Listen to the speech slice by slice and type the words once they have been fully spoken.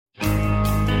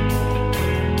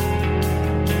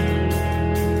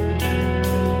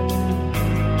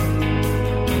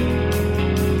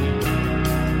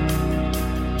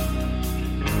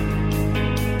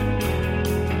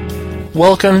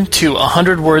Welcome to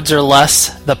 100 Words or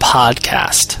Less, the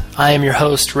podcast. I am your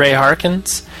host, Ray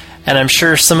Harkins, and I'm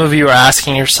sure some of you are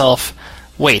asking yourself,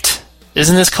 wait,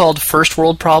 isn't this called First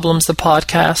World Problems, the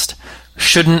podcast?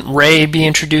 Shouldn't Ray be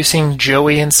introducing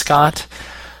Joey and Scott?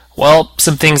 Well,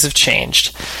 some things have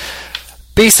changed.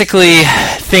 Basically,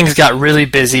 things got really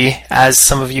busy. As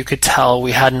some of you could tell,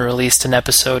 we hadn't released an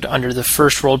episode under the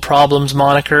First World Problems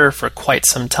moniker for quite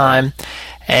some time.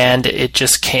 And it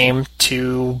just came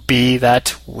to be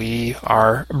that we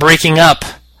are breaking up,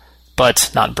 but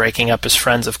not breaking up as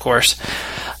friends, of course.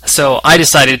 So I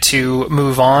decided to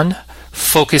move on,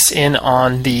 focus in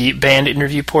on the band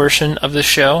interview portion of the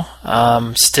show,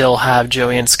 still have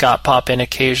Joey and Scott pop in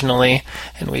occasionally,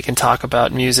 and we can talk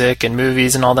about music and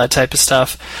movies and all that type of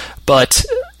stuff. But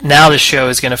now the show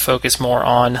is going to focus more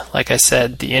on, like I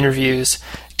said, the interviews,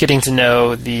 getting to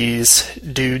know these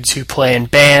dudes who play in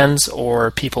bands or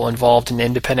people involved in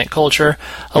independent culture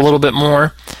a little bit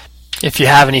more. If you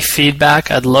have any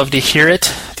feedback, I'd love to hear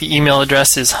it. The email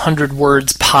address is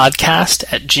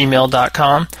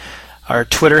 100wordspodcast@gmail.com. Our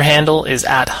Twitter handle is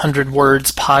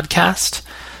 @100wordspodcast.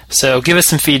 So give us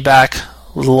some feedback.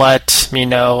 Let me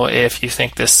know if you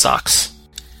think this sucks.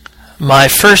 My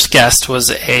first guest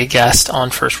was a guest on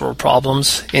First World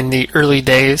Problems in the early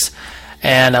days,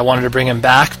 and I wanted to bring him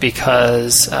back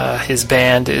because his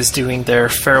band is doing their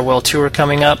farewell tour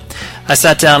coming up. I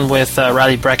sat down with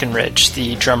Riley Breckenridge,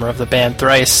 the drummer of the band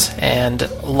Thrice, and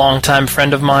a longtime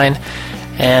friend of mine,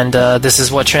 and this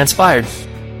is what transpired.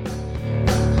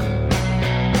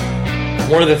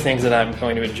 One of the things that I'm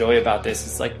going to enjoy about this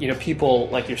is, like, people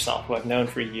like yourself who I've known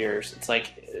for years, it's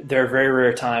like there are very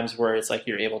rare times where it's like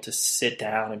you're able to sit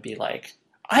down and be like,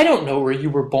 I don't know where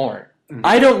you were born.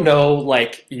 I don't know,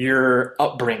 like, your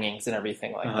upbringings and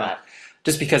everything like that.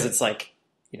 Just because it's like,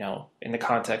 in the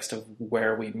context of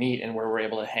where we meet and where we're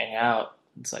able to hang out,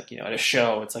 it's like, at a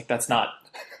show, it's like that's not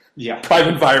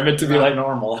private environment to be like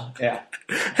normal. Yeah.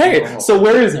 Hey, normal. So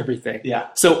where is everything? Yeah.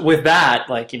 So with that,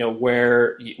 like,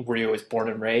 where were you always born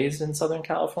and raised in Southern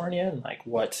California, and like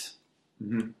what?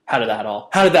 How did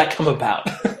that come about?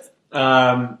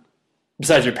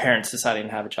 Besides your parents deciding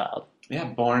to have a child. Yeah,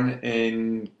 born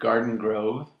in Garden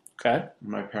Grove. Okay.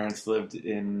 My parents lived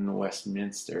in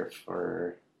Westminster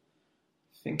for,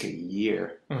 I think, a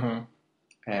year.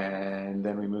 And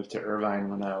then we moved to Irvine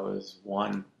when I was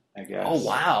 1, I guess. Oh,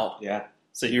 wow. Yeah.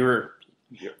 So you're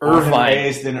Irvine.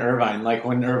 Raised in Irvine, like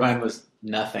when Irvine was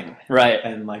nothing. Right.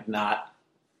 And like not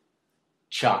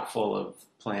chock full of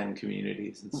planned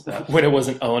communities and stuff. When it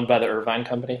wasn't owned by the Irvine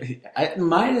company? It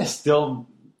might have still...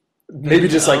 Maybe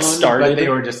just like started. But they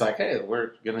were just like, hey,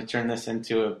 we're going to turn this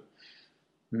into a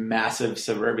massive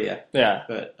suburbia. Yeah.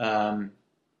 But,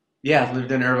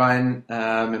 lived in Irvine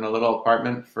in a little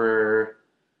apartment for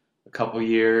a couple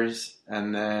years,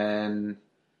 and then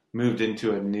moved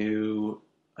into a new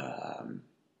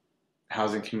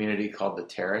housing community called the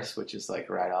Terrace, which is like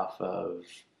right off of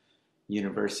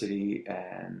University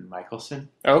and Michelson.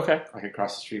 Oh, okay. Like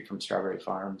across the street from Strawberry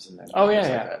Farms. And then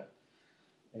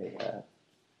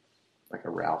like a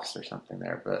Ralph's or something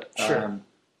there, but sure.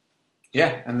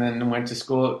 And then went to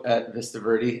school at Vista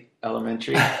Verde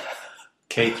Elementary,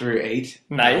 K through 8.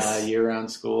 Nice.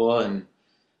 Year-round school, and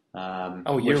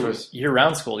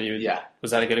year-round school. Yeah.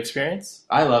 Was that a good experience?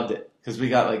 I loved it because we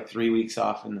got like 3 weeks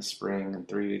off in the spring and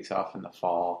 3 weeks off in the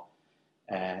fall,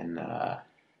 and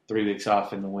 3 weeks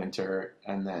off in the winter,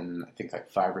 and then I think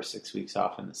like 5 or 6 weeks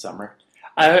off in the summer.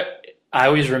 I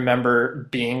always remember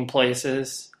being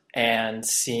places and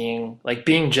seeing, like,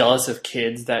 being jealous of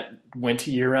kids that went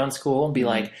to year-round school and be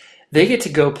like, they get to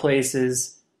go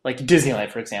places like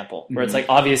Disneyland, for example, where it's like,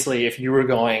 obviously, if you were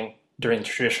going during the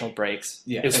traditional breaks,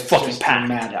 it was fucking packed.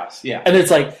 Madhouse, yeah. And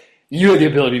it's like, you have the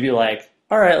ability to be like,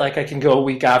 all right, like, I can go a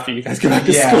week after you guys go back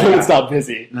to school and it's not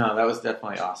busy. No, that was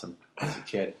definitely awesome as a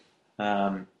kid.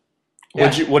 What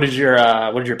did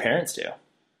your parents do?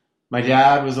 My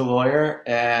dad was a lawyer,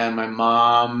 and my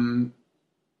mom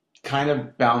kind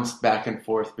of bounced back and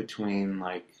forth between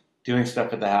like doing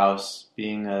stuff at the house,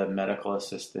 being a medical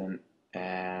assistant,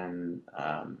 and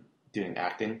doing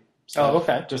acting stuff. Oh,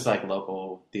 okay. Just like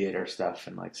local theater stuff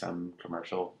and like some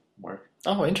commercial work.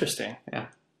 Oh, interesting. Yeah.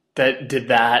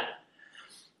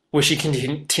 Was she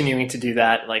continuing to do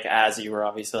that, like, as you were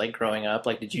obviously, like, growing up?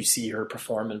 Like, did you see her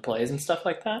perform in plays and stuff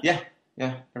like that? Yeah.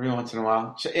 Every once in a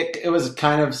while. It was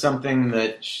kind of something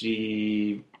that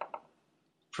she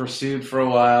pursued for a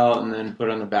while and then put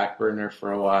on the back burner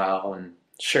for a while, and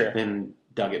then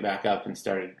dug it back up and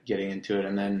started getting into it.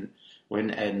 And then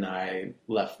when Ed and I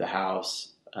left the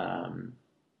house,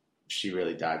 she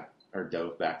really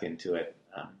dove back into it.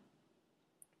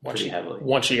 pretty heavily.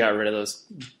 Once she got rid of those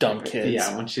dumb kids.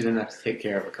 Yeah, once she didn't have to take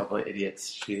care of a couple of idiots,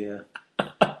 she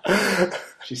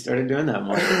started doing that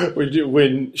more.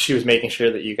 When she was making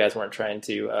sure that you guys weren't trying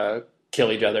to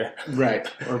kill each other. Right,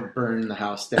 or burn the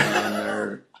house down,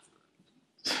 or...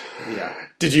 Yeah.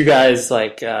 Did you guys,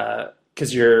 did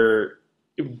your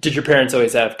parents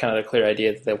always have kind of a clear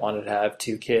idea that they wanted to have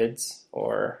 2 kids,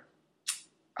 or?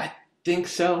 I think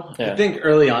so. Yeah. I think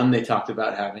early on they talked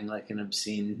about having like an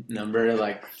obscene number,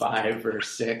 like 5 or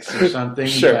 6 or something.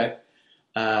 Sure. But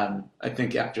I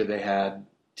think after they had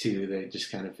 2, they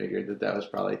just kind of figured that was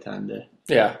probably time to.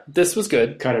 Yeah, this was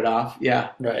good. Cut it off.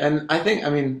 Yeah. Right. And I think,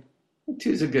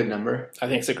 2 is a good number. I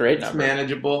think it's a great number. It's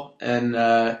manageable, and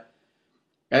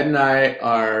Ed and I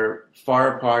are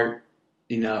far apart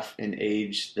enough in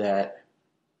age that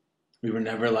we were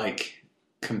never like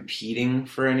competing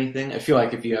for anything. I feel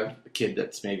like if you have a kid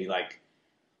that's maybe like,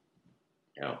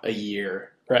 a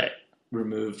year right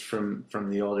removed from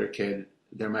the older kid,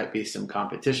 there might be some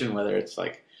competition, whether it's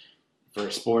like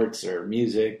for sports or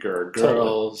music or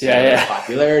girls,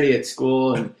 popularity at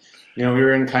school. And, we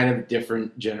were in kind of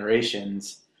different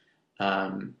generations.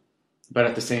 But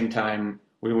at the same time,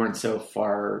 we weren't so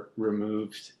far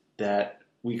removed that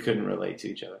we couldn't relate to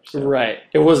each other. So. Right.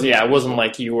 It wasn't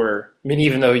like you were,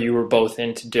 even though you were both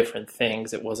into different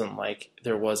things, it wasn't like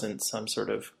there wasn't some sort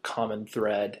of common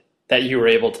thread that you were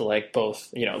able to like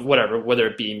both, whatever, whether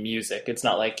it be music. It's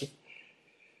not like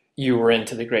you were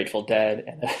into the Grateful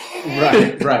Dead.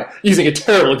 And right. Using a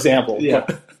terrible example. Yeah.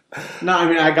 No,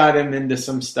 I got him into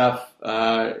some stuff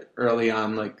early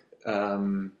on, like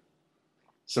some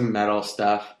metal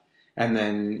stuff. And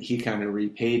then he kind of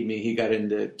repaid me. He got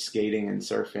into skating and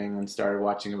surfing and started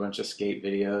watching a bunch of skate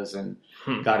videos and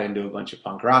got into a bunch of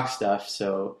punk rock stuff.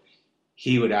 So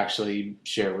he would actually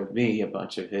share with me a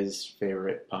bunch of his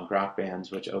favorite punk rock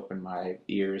bands, which opened my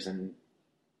ears and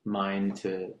mind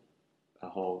to a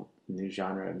whole new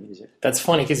genre of music. That's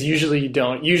funny because usually you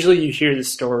don't. Usually you hear the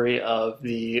story of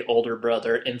the older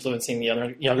brother influencing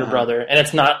the younger brother, and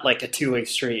it's not like a two-way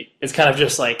street. It's kind of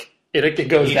just like, it goes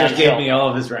downhill. He just gave me all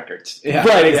of his records. Yeah.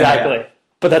 Right, exactly. Yeah.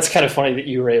 But that's kind of funny that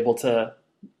you were able to...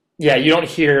 Yeah, you don't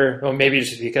hear... Well, maybe it's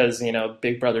just because,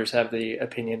 big brothers have the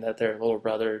opinion that their little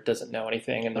brother doesn't know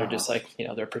anything, and they're just like,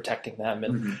 they're protecting them.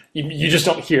 And you just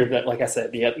don't hear that, like I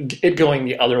said, it going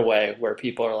the other way, where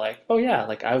people are like, oh yeah,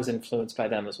 like I was influenced by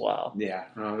them as well. Yeah,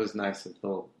 it was nice, a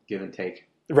little give and take.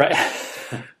 Right.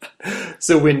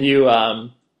 So when you...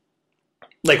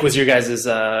 was your guys'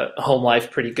 home life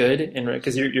pretty good?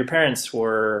 Because your parents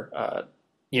were,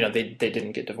 they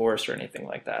didn't get divorced or anything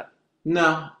like that.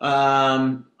 No.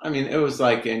 It was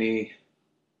like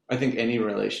I think any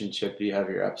relationship, you have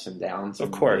your ups and downs.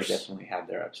 Of course. They definitely had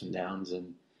their ups and downs.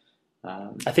 And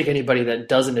I think anybody that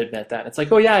doesn't admit that, it's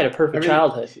like, oh yeah, I had a perfect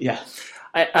childhood. Yeah.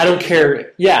 I don't care.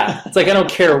 Perfect. Yeah. It's like, I don't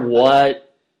care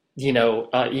what,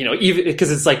 even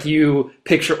because it's like you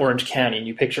picture Orange County and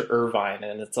you picture Irvine,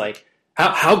 and it's like,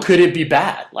 how could it be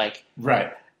bad? Like,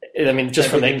 right.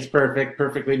 Just everything's perfect,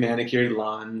 perfectly manicured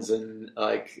lawns and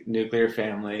like nuclear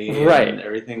family. Right. And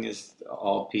everything is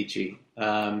all peachy.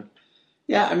 There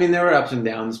were ups and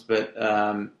downs, but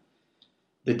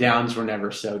the downs were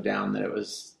never so down that it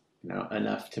was,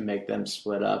 enough to make them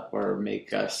split up or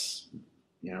make us,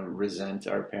 resent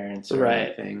our parents or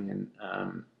anything.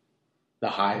 And the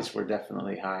highs were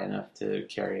definitely high enough to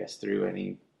carry us through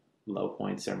any low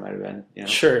points there might have been.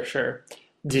 Sure.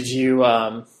 Did you,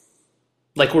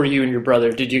 were you and your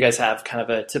brother, did you guys have kind of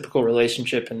a typical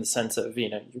relationship in the sense of,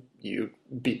 you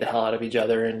beat the hell out of each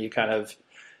other and you kind of,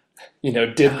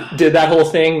 did that whole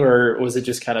thing, or was it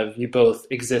just kind of you both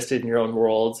existed in your own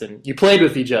worlds and you played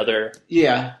with each other?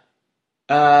 Yeah.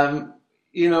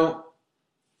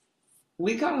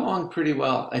 We got along pretty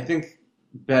well. I think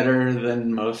better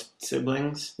than most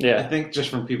siblings. Yeah. I think just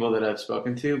from people that I've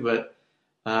spoken to, but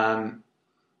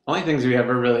only things we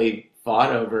ever really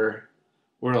fought over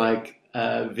were like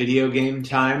video game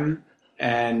time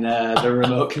and the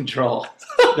remote control.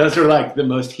 Those were like the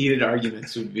most heated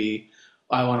arguments. Would be,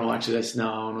 I want to watch this.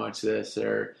 No, I want to watch this.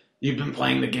 Or you've been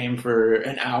playing the game for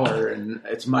an hour and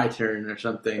it's my turn or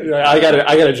something. I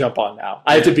gotta jump on now.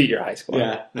 I have to beat your high score.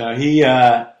 Yeah. No,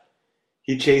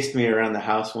 he chased me around the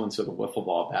house once with a wiffle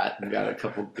ball bat and got a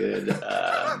couple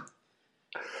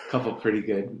pretty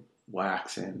good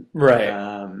whacks in. Right.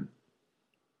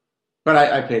 But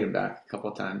I paid him back a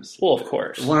couple of times. Well, of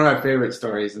course. One of my favorite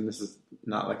stories, and this is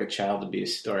not like a child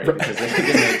abuse story because I think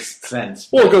it makes sense.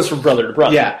 Well, it goes from brother to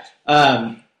brother. Yeah.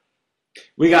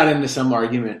 We got into some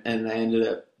argument, and I ended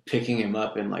up picking him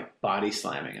up and like body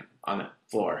slamming him on the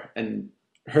floor and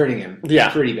hurting him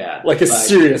pretty bad. Like a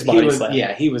serious body slam.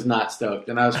 Yeah, he was not stoked.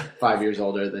 And I was 5 years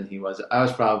older than he was. I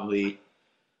was probably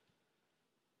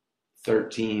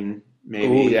 13,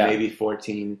 maybe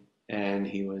 14. And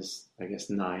he was, I guess,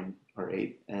 9 or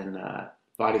 8. And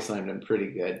body slammed him pretty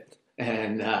good.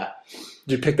 And did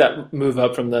you pick that move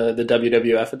up from the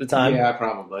WWF at the time? Yeah,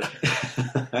 probably.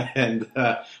 And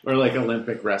or like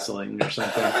Olympic wrestling or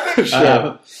something.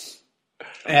 Sure.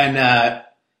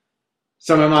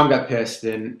 So my mom got pissed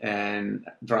and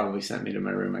probably sent me to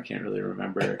my room. I can't really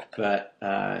remember, but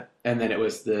and then it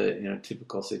was the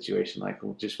typical situation like,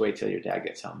 well, just wait till your dad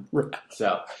gets home. Right.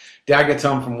 So dad gets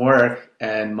home from work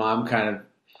and mom kind of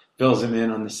fills him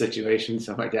in on the situation.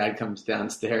 So my dad comes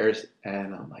downstairs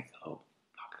and I'm like, oh,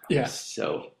 fuck,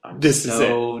 I'm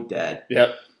so dead.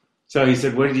 Yep. So he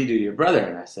said, what did you do to your brother?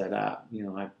 And I said, I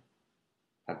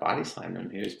body slammed him.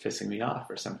 He was pissing me off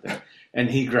or something. And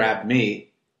he grabbed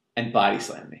me and body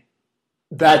slammed me.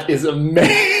 That is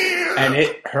amazing. And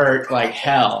it hurt like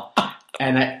hell.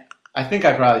 And I think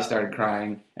I probably started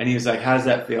crying. And he was like, how does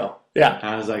that feel? Yeah. And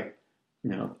I was like,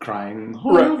 crying.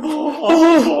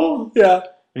 Horrible. Yeah.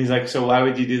 And he's like, so why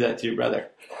would you do that to your brother?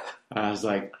 And I was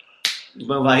like,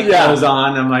 goes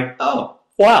on. I'm like, oh,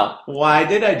 wow. Why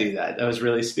did I do that? That was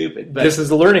really stupid. But this is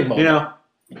the learning moment.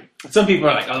 Some people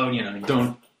are like, oh,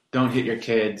 don't hit your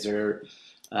kids or,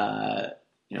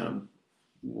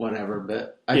 whatever.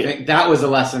 But I think that was a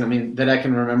lesson. I mean, that I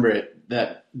can remember it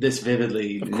that this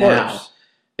vividly now.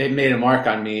 It made a mark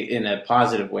on me in a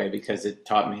positive way because it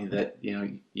taught me that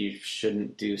you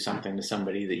shouldn't do something to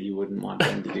somebody that you wouldn't want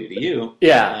them to do to you.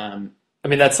 Yeah. I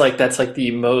mean, that's like the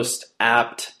most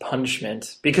apt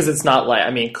punishment because it's not like,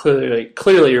 I mean,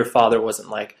 clearly your father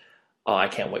wasn't like, oh, I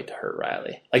can't wait to hurt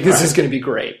Riley. Like, this is going to be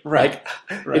great. Right.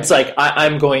 It's like,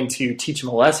 I'm going to teach him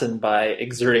a lesson by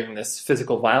exerting this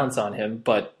physical violence on him,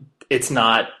 but it's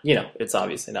not, it's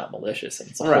obviously not malicious and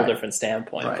it's a whole different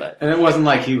standpoint. Right. But. And it wasn't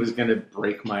like he was going to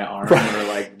break my arm or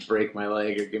like break my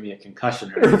leg or give me a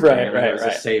concussion or anything. Right. It was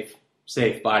a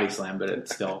safe body slam, but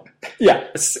it's still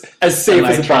as safe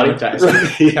as a body slam.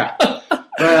 Yeah.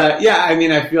 But I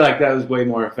mean, I feel like that was way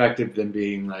more effective than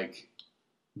being like,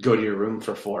 go to your room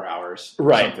for 4 hours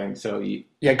or something. So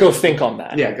go think on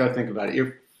that. Yeah, go think about it.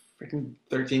 You're freaking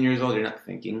 13 years old. You're not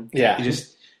thinking. Yeah. You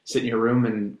just sit in your room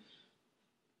and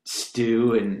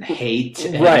stew and hate.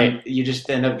 And you just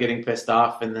end up getting pissed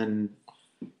off and then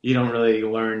you don't really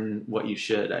learn what you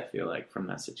should, I feel like, from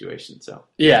that situation. So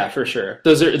yeah, for sure.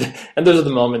 Those are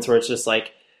the moments where it's just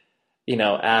like,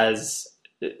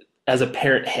 as a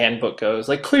parent handbook goes,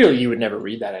 like clearly you would never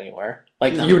read that anywhere.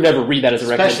 Like you would never read that as a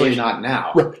recommendation. Especially not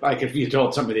now. Right. Like if you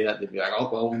told somebody that, they'd be like, oh,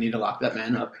 well, we need to lock that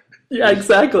man up. Yeah,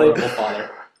 exactly. Horrible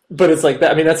father. But it's like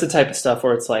that. I mean, that's the type of stuff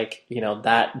where it's like,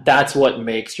 that's what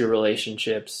makes your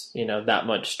relationships, that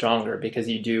much stronger because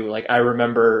you do. Like I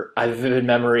remember, I have a vivid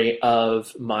memory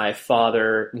of my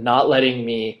father not letting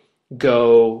me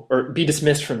go or be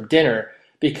dismissed from dinner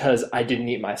because I didn't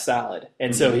eat my salad.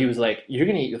 And so he was like, you're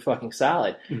going to eat the fucking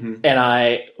salad. Mm-hmm.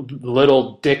 And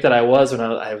little dick that I was when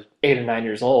I was 8 or 9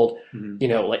 years old,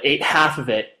 ate half of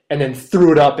it and then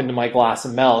threw it up into my glass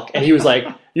of milk. And he was like,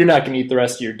 you're not going to eat the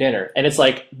rest of your dinner. And it's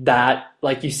like that,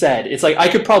 like you said, it's like I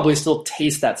could probably still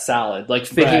taste that salad, like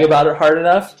thinking about it hard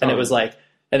enough. And it was like,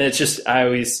 and it's just, I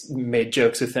always made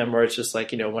jokes with him where it's just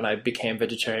like, when I became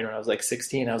vegetarian when I was like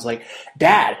 16, I was like,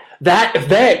 Dad, that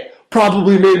event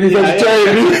probably made me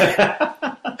vegetarian.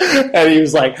 And he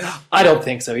was like, I don't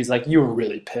think so. He's like, you were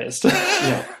really pissed.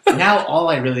 Yeah. Now all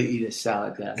I really eat is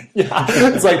salad, Dad. Yeah.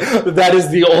 It's like, that is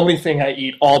the only thing I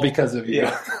eat, all because of you.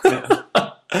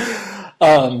 Yeah.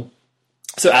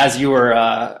 So as you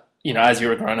were,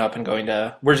 growing up and going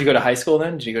to, where did you go to high school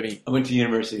then? I went to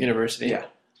university. Yeah.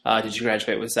 Did you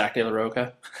graduate with Zach De La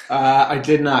Roca? I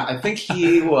did not. I think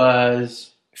he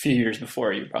was a few years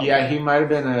before you probably. Yeah, he might have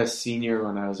been a senior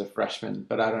when I was a freshman,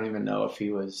 but I don't even know if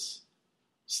he was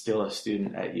still a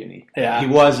student at uni. Yeah. He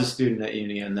was a student at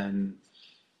uni and then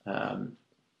I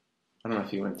don't know if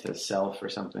he went to Self or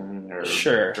something or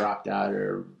dropped out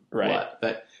or what.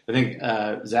 But I think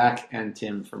Zach and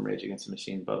Tim from Rage Against the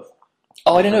Machine both.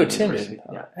 Oh, I didn't know Tim did.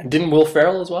 Yeah. And didn't Will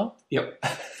Ferrell as well? Yep.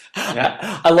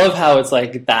 Yeah. I love how it's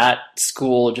like that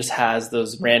school just has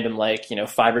those random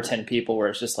 5 or 10 people where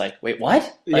it's just like, wait,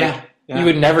 what? Like, you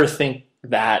would never think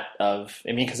that of,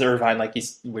 because Irvine, like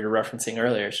we were referencing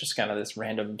earlier, it's just kind of this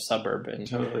random suburb and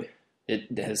totally.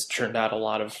 It has turned out a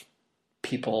lot of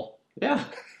people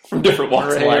from different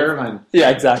walks of life. Irvine.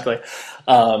 Yeah, exactly.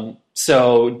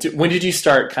 So when did you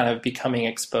start kind of becoming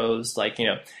exposed?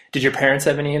 Did your parents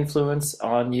have any influence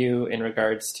on you in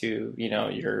regards to,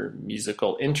 your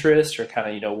musical interest or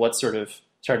kind of, what sort of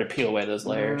started to peel away those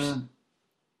layers?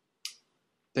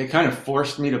 they kind of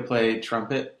forced me to play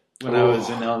trumpet when I was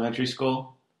in elementary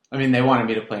school. I mean, they wanted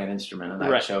me to play an instrument, and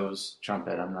I chose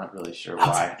trumpet. I'm not really sure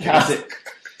why.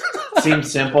 It seemed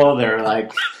simple. They're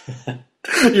like,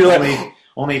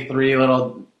 only three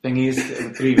little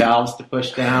thingies, 3 valves to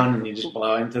push down, and you just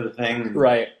blow into the thing.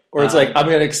 Right. Or it's like, I'm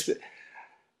going to...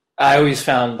 I always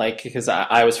found, like, because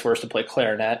I was forced to play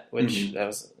clarinet, which I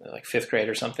was like 5th grade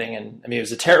or something. And I mean, it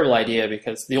was a terrible idea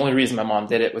because the only reason my mom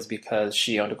did it was because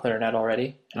she owned a clarinet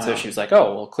already. And so she was like,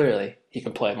 oh, well, clearly he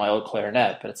can play my old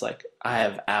clarinet. But it's like, I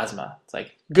have asthma. It's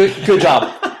like, good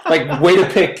job. Like, way to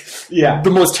pick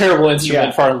the most terrible instrument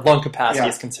as far as lung capacity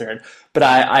is concerned. But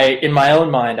I, in my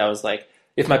own mind, I was like,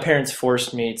 if my parents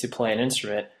forced me to play an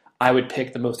instrument, I would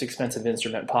pick the most expensive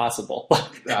instrument possible.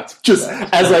 That's just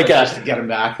to get them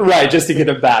back. Right, just to get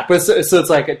them back. But so it's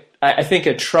like, I think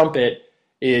a trumpet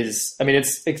is, I mean,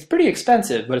 it's pretty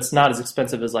expensive, but it's not as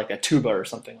expensive as like a tuba or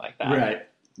something like that.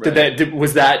 Right.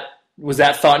 Was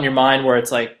that thought in your mind where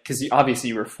it's like, because obviously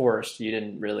you were forced, you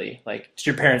didn't really, like, did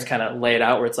your parents kind of lay it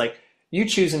out where it's like, you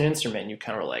choose an instrument and you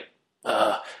kind of were like,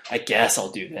 I guess I'll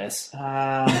do this.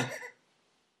 I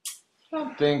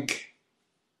don't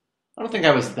think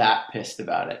I was that pissed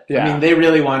about it. Yeah. I mean, they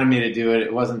really wanted me to do it.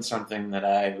 It wasn't something that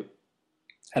I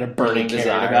had a burning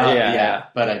desire about. Yeah.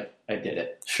 But I did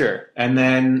it. Sure. And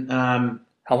then...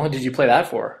 how long did you play that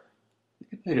for?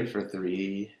 I played it for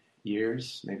 3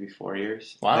 years, maybe 4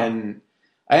 years. Wow. And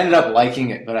I ended up liking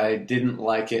it, but I didn't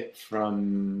like it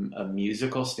from a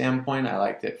musical standpoint. I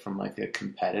liked it from like a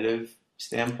competitive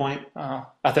standpoint. Oh,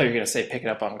 I thought you were going to say pick it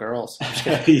up on girls.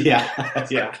 Yeah.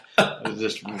 I was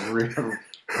just...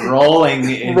 rolling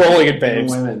in babes.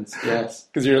 Women's, yes.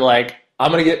 Because you're like,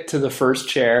 I'm going to get to the first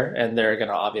chair, and they're going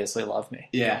to obviously love me.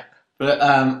 Yeah. But,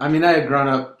 I mean, I had grown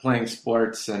up playing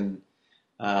sports, and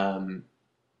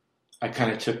I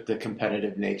kind of took the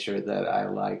competitive nature that I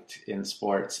liked in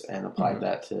sports and applied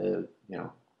that to,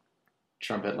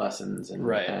 trumpet lessons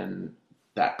and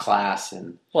that class.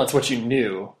 And well, it's what you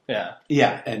knew. Yeah.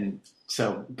 Yeah, and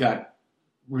so got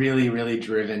really, really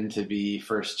driven to be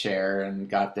first chair and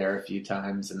got there a few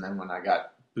times. And then when I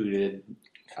got booted,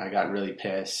 I got really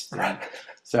pissed. And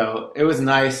so it was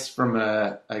nice from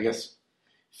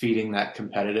feeding that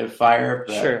competitive fire.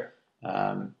 But, sure.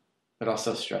 It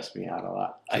also stressed me out a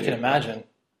lot. I can imagine.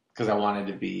 Because I wanted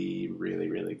to be really,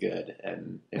 really good.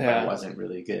 And if I wasn't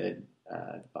really good,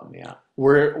 it bummed me out.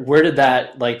 Where did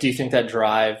that, like, do you think that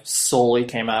drive solely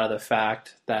came out of the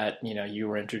fact that, you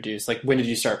were introduced? Like, when did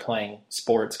you start playing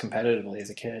sports competitively as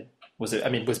a kid?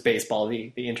 Was baseball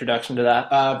the introduction to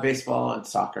that? Baseball and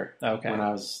soccer. Okay. When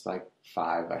I was like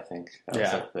 5, I think. That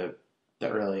was like the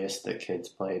earliest that kids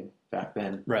played back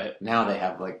then. Right. Now they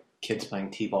have like kids playing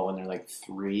t-ball when they're like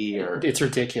 3 or... It's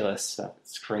ridiculous. So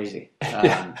it's crazy.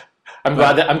 I'm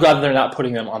glad that they're not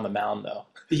putting them on the mound though.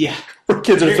 Yeah. Where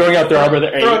kids are throwing out their arm at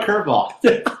their throw a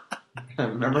curveball.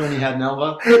 Remember when you had an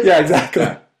elbow? Yeah,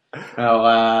 exactly.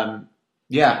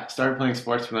 Started playing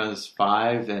sports when I was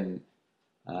 5 and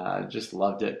just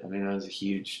loved it. I mean, I was a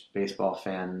huge baseball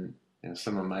fan.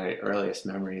 Some of my earliest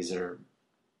memories are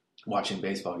watching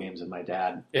baseball games with my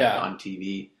dad on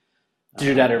TV. Did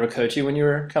your dad ever coach you when you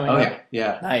were coming up?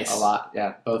 Yeah. Nice. A lot,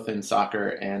 yeah. Both in soccer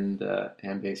and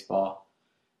baseball.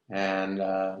 And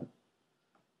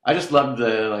I just loved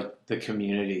the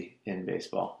community in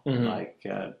baseball.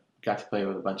 Mm-hmm. Got to play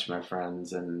with a bunch of my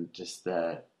friends and just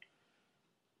the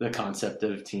concept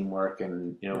of teamwork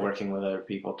and working with other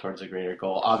people towards a greater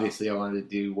goal. Obviously, I wanted to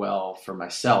do well for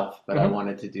myself, but I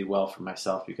wanted to do well for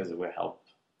myself because it would help.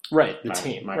 Right, the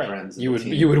team, my friends. You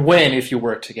would win if you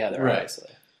worked together, right? Obviously.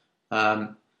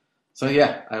 So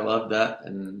yeah, I loved that.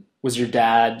 And was your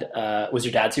dad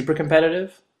super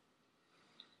competitive?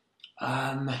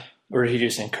 Or did he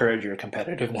just encourage your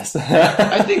competitiveness?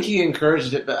 I think he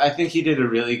encouraged it, but I think he did a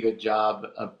really good job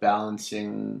of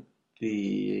balancing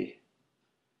the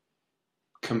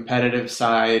competitive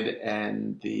side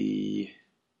and the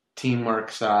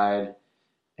teamwork side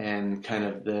and kind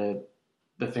of the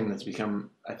thing that's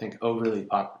become, I think, overly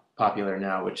popular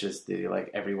now, which is the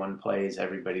everyone plays,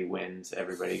 everybody wins,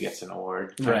 everybody gets an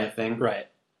award kind of thing. Right.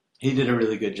 He did a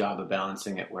really good job of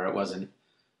balancing it where it wasn't,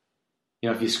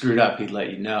 if you screwed up, he'd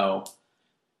let you know,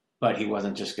 but he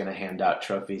wasn't just going to hand out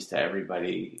trophies to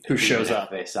everybody who shows up.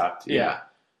 They sucked. Yeah.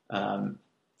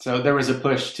 So there was a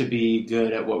push to be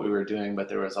good at what we were doing, but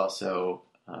there was also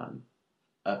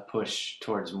a push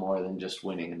towards more than just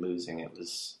winning and losing. It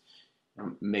was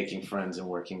making friends and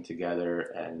working together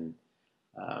and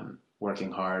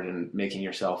working hard and making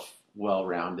yourself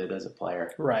well-rounded as a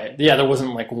player. Right. Yeah, there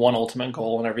wasn't one ultimate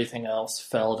goal and everything else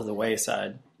fell to the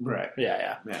wayside. Right.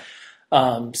 Yeah.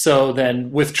 So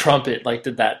then with trumpet, like,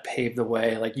 did that pave the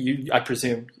way? Like, I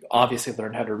presume, you obviously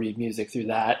learned how to read music through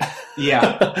that.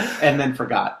 Yeah, and then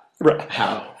forgot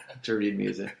how to read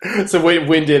music. So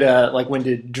when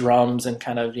did drums and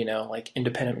kind of, like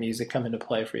independent music come into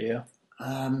play for you?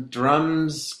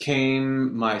 Drums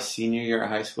came my senior year of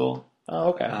high school. Oh,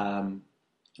 okay.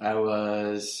 I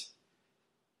was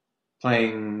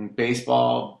playing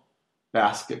baseball,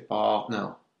 basketball.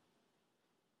 No.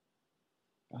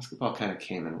 Basketball kind of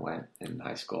came and went in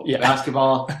high school. Yeah.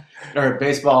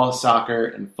 Baseball, soccer,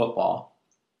 and football.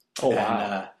 Oh, wow.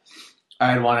 And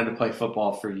I had wanted to play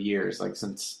football for years, like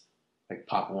since like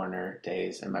Pop Warner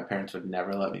days, and my parents would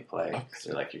never let me play because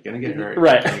they're like, "You're gonna get hurt,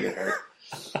 right? You're gonna get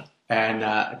hurt." And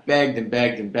I begged and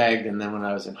begged and begged, and then when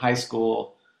I was in high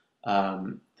school,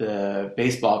 the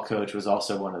baseball coach was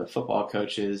also one of the football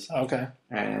coaches. Okay.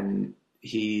 And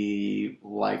he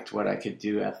liked what I could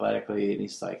do athletically, and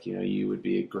he's like, you would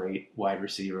be a great wide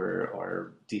receiver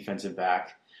or defensive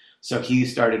back. So he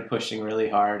started pushing really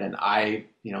hard, and I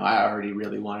already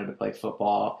really wanted to play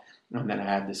football. And then I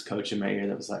had this coach in my ear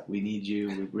that was like, "We need you.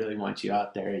 We really want you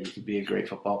out there. You could be a great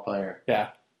football player."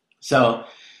 Yeah. So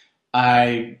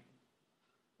I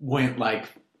went like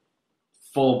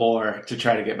full bore to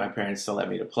try to get my parents to let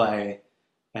me to play.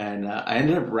 And I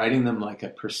ended up writing them like a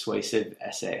persuasive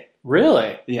essay.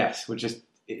 Really? Yes, which is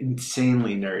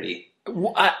insanely nerdy.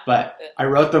 But I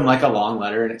wrote them like a long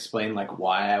letter and explained like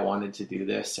why I wanted to do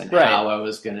this and how I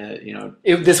was going to,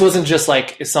 This wasn't just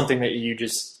like something that you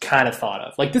just kind of thought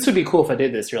of. Like, this would be cool if I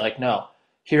did this. You're like, no,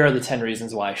 here are the 10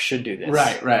 reasons why I should do this.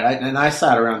 Right. And I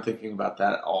sat around thinking about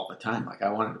that all the time. Like,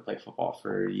 I wanted to play football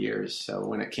for years. So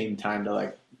when it came time to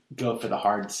like go for the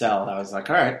hard sell, I was like,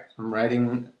 all right, I'm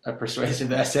writing a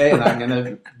persuasive essay and I'm going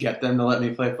to get them to let me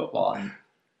play football.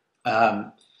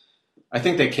 And I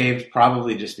think they caved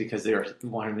probably just because they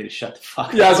wanted me to shut the fuck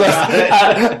up.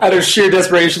 Yeah, out of sheer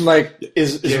desperation, like,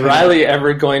 is Riley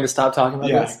ever going to stop talking about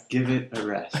this? Give it a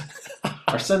rest.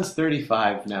 Our son's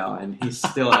 35 now, and he's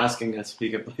still asking us if he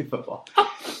could play football.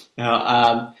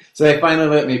 So they finally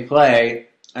let me play.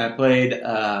 I played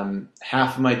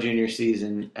half of my junior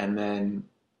season, and then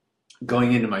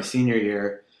going into my senior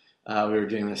year, we were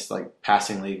doing this like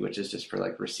passing league, which is just for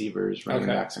like receivers, running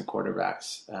backs, and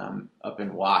quarterbacks up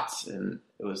in Watts, and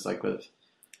it was like with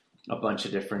a bunch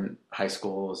of different high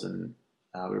schools, and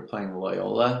we were playing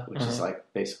Loyola, which is like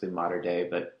basically modern day,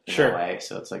 but in LA,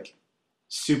 so it's like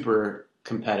super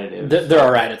competitive. They're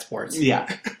all right at sports.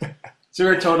 Yeah. So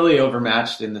we were totally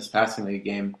overmatched in this passing league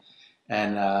game,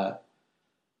 and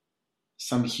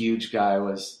some huge guy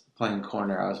was playing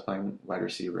corner. I was playing wide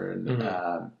receiver,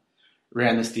 and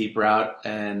ran this deep route,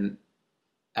 and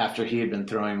after he had been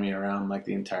throwing me around like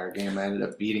the entire game, I ended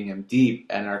up beating him deep,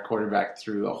 and our quarterback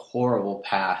threw a horrible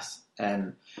pass,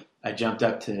 and I jumped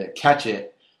up to catch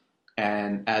it,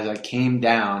 and as I came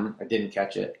down, I didn't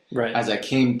catch it. Right. As I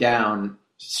came down,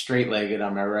 straight-legged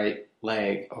on my right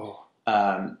leg,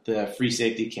 the free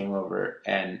safety came over,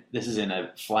 and this is in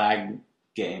a flag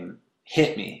game,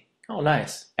 hit me. Oh,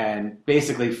 nice. And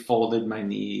basically folded my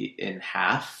knee in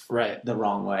half the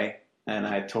wrong way. And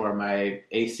I tore my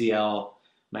ACL,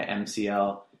 my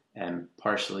MCL, and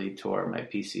partially tore my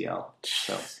PCL.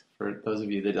 So for those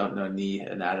of you that don't know knee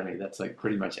anatomy, that's like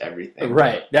pretty much everything.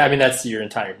 Right. I mean, that's your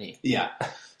entire knee. Yeah.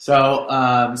 So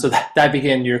so that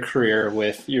began your career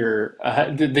with your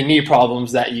the knee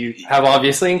problems that you have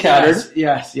obviously encountered.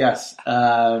 Yes.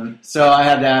 So I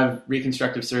had to have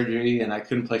reconstructive surgery, and I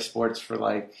couldn't play sports for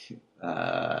like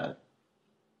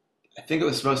I think it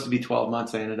was supposed to be 12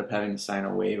 months. I ended up having to sign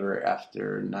a waiver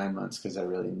after 9 months because I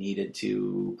really needed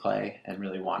to play and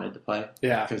really wanted to play.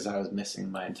 Yeah. Because I was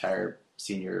missing my entire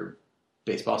senior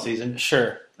baseball season.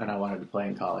 Sure. And I wanted to play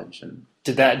in college. And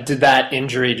did that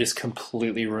injury just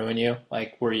completely ruin you?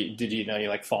 Like, did you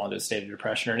like fall into a state of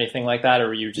depression or anything like that, or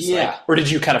were you just or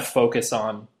did you kind of focus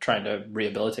on trying to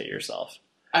rehabilitate yourself?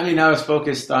 I mean, I was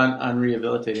focused on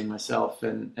rehabilitating myself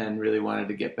and really wanted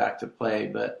to get back to play,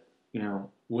 but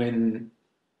when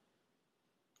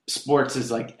sports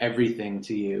is like everything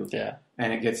to you,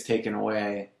 and it gets taken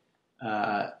away,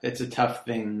 it's a tough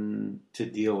thing to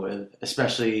deal with.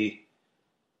 Especially,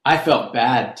 I felt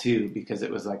bad too because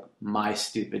it was like my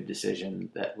stupid decision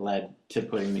that led to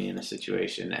putting me in a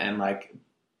situation. And like,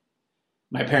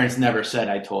 my parents never said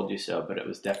 "I told you so," but it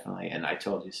was definitely an "I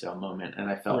told you so" moment, and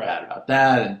I felt bad about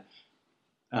that.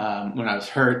 And when I was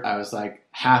hurt, I was like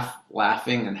half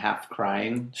laughing and half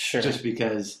crying, just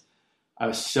because I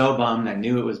was so bummed. I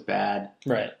knew it was bad,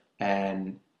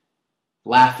 and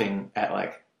laughing at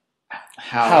like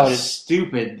how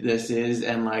stupid this is,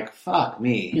 and like fuck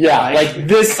me, like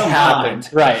this happened,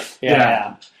 right?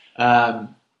 Yeah.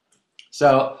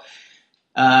 So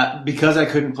because I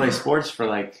couldn't play sports for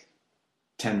like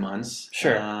 10 months,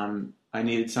 I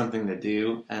needed something to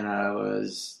do, and I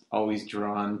was always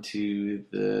drawn to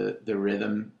the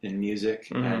rhythm in music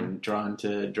and drawn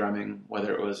to drumming,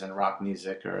 whether it was in rock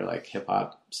music or like hip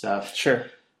hop stuff. Sure.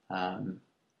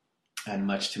 And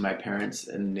much to my parents'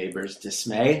 and neighbors'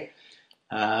 dismay,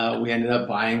 we ended up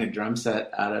buying a drum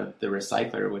set out of the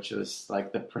recycler, which was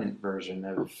like the print version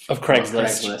of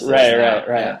Craigslist. Right.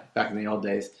 Yeah, back in the old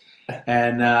days.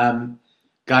 And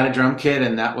got a drum kit,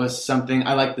 and that was something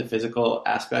I liked the physical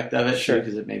aspect of it, too,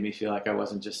 because it made me feel like I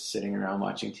wasn't just sitting around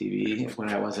watching TV when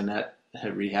I wasn't at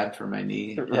rehab for my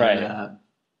knee. Right.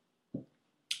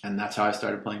 And that's how I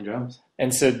started playing drums.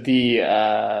 And so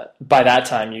by that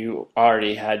time you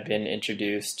already had been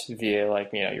introduced via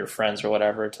like, your friends or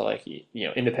whatever to like,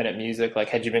 independent music. Like,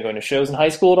 had you been going to shows in high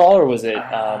school at all, or was it,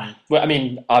 well, I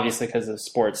mean, obviously because the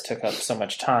sports took up so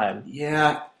much time.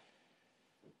 Yeah.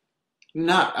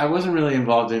 I wasn't really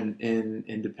involved in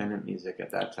independent music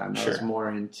at that time. I was more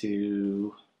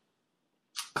into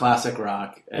classic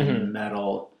rock and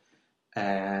metal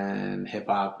and hip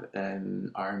hop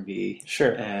and R&B.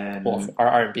 Sure. And our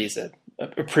R&B is a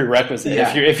prerequisite.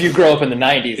 Yeah. If you grow up in the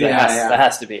 90s, that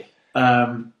has to be.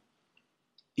 I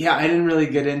didn't really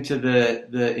get into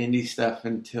the indie stuff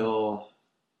until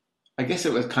I guess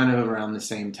it was kind of around the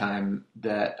same time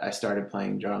that I started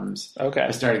playing drums. Okay.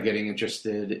 I started getting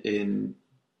interested in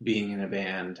being in a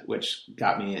band, which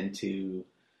got me into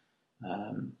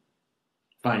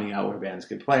finding out where bands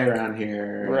could play around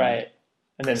here. Right.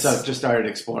 And then so just started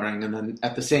exploring. And then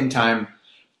at the same time,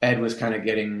 Ed was kind of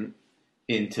getting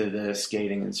into the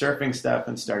skating and surfing stuff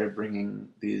and started bringing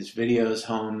these videos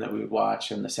home that we would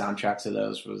watch. And the soundtracks of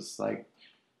those was like,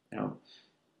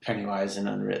 Pennywise and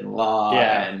Unwritten Law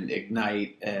and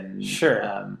Ignite. And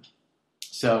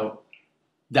so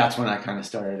that's when I kind of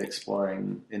started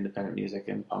exploring independent music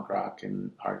and punk rock and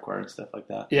hardcore and stuff like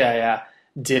that. Yeah.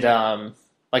 Did,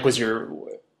 because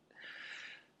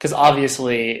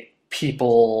obviously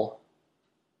people,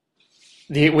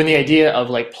 when the idea of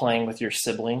like playing with your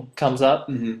sibling comes up,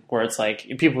 where it's like,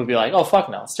 people would be like, oh, fuck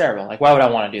no, it's terrible. Like, why would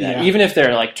I want to do that? Yeah. Even if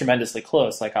they're like tremendously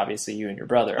close, like obviously you and your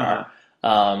brother are.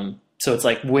 So it's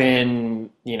like when,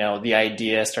 the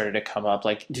idea started to come up,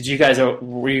 like,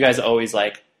 were you guys always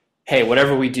like, hey,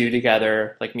 whatever we do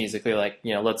together, like musically, like,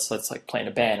 let's like play in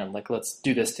a band and like, let's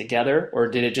do this together? Or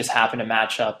did it just happen to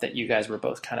match up that you guys were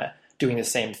both kind of doing the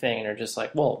same thing and are just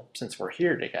like, well, since we're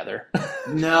here together?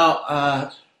 No,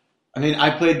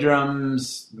 I played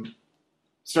drums,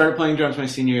 started playing drums my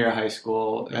senior year of high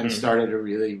school and started a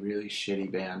really, really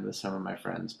shitty band with some of my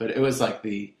friends. But it was like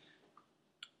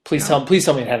Please tell me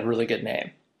it had a really good name.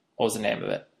 What was the name of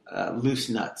it? Loose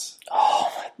Nuts. Oh,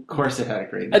 of course it had a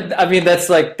great name. I mean, that's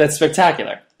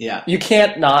spectacular. Yeah. You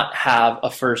can't not have a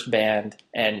first band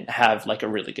and have like a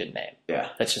really good name. Yeah.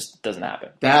 That just doesn't happen.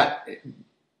 That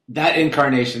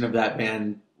incarnation of that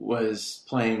band was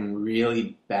playing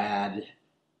really bad,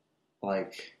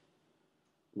 like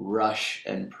Rush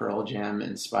and Pearl Jam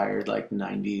inspired like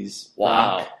 90s.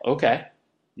 Wow. rock. Okay.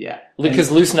 Yeah. Because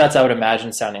Loose Nuts I would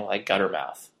imagine sounding like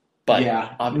Guttermouth. But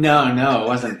no, it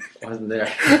wasn't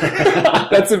there.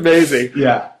 That's amazing.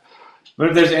 Yeah. But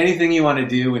if there's anything you want to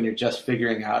do when you're just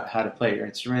figuring out how to play your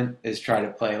instrument, is try to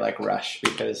play like Rush,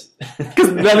 because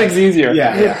nothing's easier.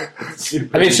 Yeah.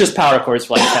 It's just power chords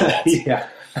for like 10 minutes. Yeah.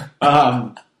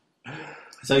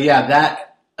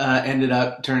 That ended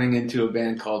up turning into a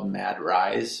band called Mad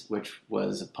Rise, which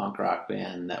was a punk rock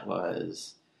band that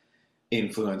was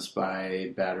influenced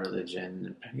by Bad Religion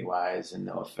and Pennywise and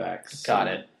NoFX. Got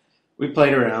it. We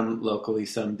played around locally.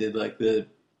 Some did like the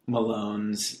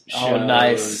Malone's shows. Oh,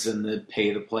 nice. And the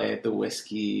Pay to Play at the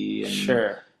Whiskey. And,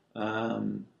 sure.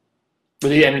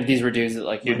 These were dudes that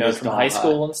like you know from high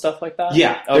school and stuff like that?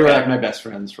 Yeah. They were like my best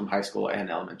friends from high school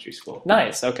and elementary school.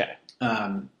 Nice. Okay.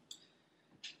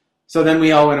 So then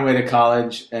we all went away to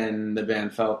college and the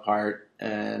band fell apart,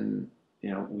 and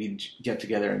we'd get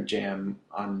together and jam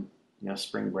on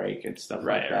spring break and stuff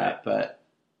like that. Right. But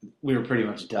we were pretty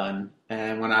much done.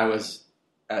 And when I was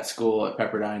at school at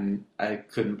Pepperdine, I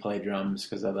couldn't play drums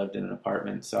because I lived in an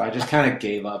apartment. So I just kind of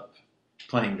gave up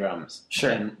playing drums. Sure.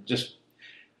 And just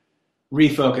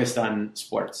refocused on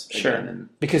sports. Sure. And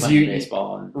because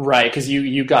baseball. Because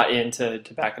you got into,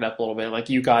 to back it up a little bit, like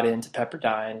you got into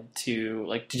Pepperdine to,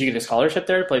 like, did you get a scholarship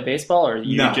there to play baseball, or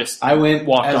you just I went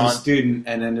walked as on? A student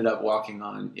and ended up walking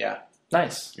on. Yeah.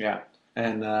 Nice. Yeah.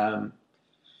 And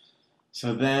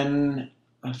so then,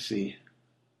 let's see,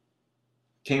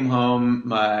 came home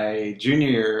my junior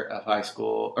year of high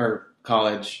school or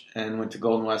college and went to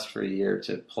Golden West for a year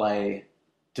to play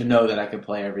to know that I could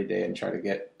play every day and try to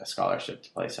get a scholarship to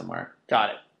play somewhere.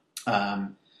 Got it.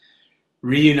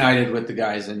 Reunited with the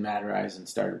guys in Mad Rise and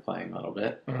started playing a little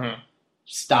bit. Mm-hmm.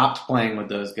 Stopped playing with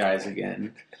those guys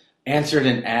again. Answered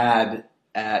an ad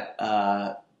at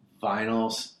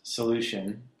Vinyl's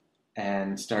Solution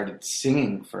and started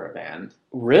singing for a band.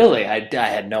 Really? I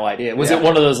had no idea. Was it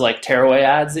one of those like tearaway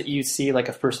ads that you see like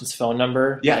a person's phone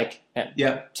number? Yeah.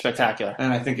 Yeah. Spectacular.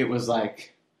 And I think it was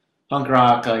like punk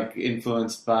rock, like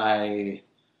influenced by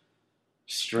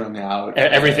Strung Out.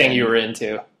 Everything you were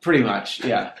into. Pretty much,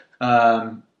 yeah.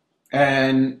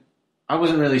 And I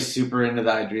wasn't really super into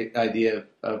the idea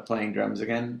of playing drums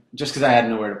again, just because I had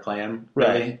nowhere to play them,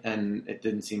 really, right. And it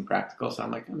didn't seem practical. So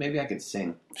I'm like, maybe I could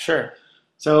sing. Sure.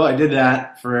 So I did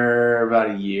that for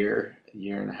about a year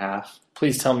and a half.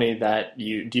 Please tell me that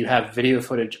do you have video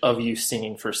footage of you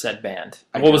singing for said band?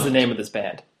 What was the name of this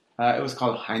band? It was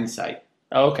called Hindsight.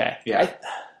 Oh, okay. Yeah.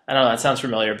 I don't know. That sounds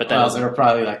familiar, but there were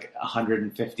probably like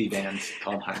 150 bands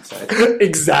called Hindsight.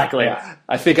 Exactly. Yeah.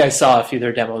 I think I saw a few of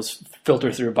their demos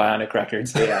filter through Bionic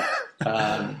Records. Yeah.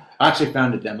 I actually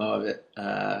found a demo of it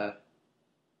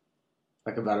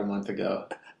like about a month ago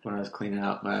when I was cleaning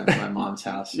out my mom's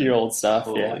house. Your old stuff.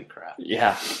 Holy crap.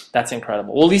 Yeah, that's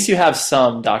incredible. Well, at least you have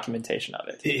some documentation of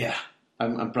it. Yeah.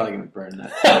 I'm probably going to burn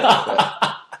that.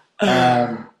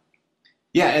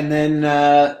 Yeah, and then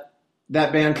that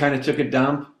band kind of took a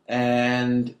dump.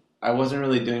 And I wasn't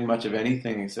really doing much of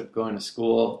anything except going to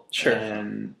school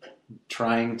and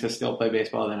trying to still play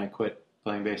baseball. Then I quit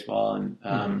playing baseball.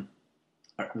 And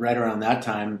right around that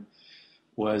time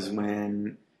was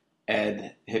when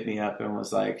Ed hit me up and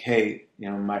was like, hey,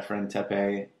 my friend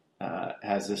Tepe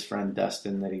has this friend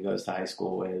Dustin that he goes to high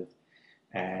school with.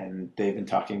 And they've been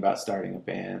talking about starting a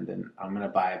band. And I'm going to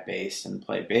buy a bass and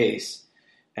play bass.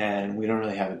 And we don't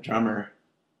really have a drummer.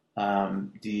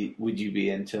 Would you be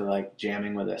into like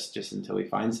jamming with us just until we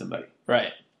find somebody?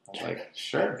 Right. I was like,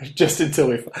 sure. Just until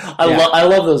we. I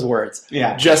love those words.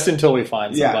 Yeah. Just until we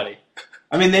find somebody. Yeah.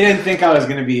 I mean, they didn't think I was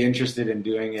going to be interested in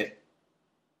doing it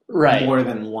more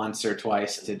than once or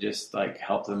twice to just like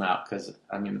help them out because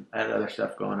I mean I had other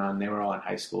stuff going on. They were all in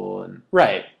high school and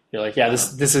right. You're like,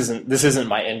 this isn't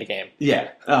my end game. Yeah.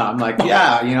 I'm like,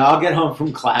 I'll get home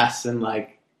from class and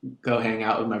like. Go hang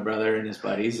out with my brother and his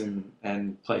buddies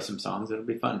and play some songs. It'll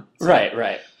be fun. So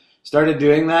right. Started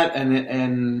doing that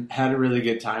and had a really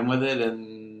good time with it.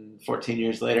 And 14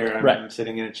 years later, I'm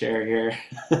sitting in a chair here.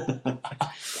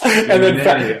 and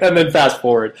then fast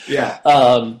forward. Yeah.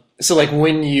 So like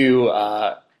when you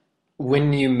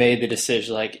made the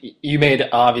decision, like you made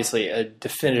obviously a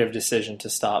definitive decision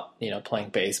to stop, playing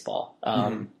baseball.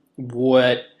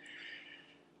 What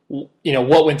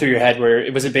went through your head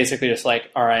where was it basically just like,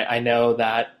 all right, I know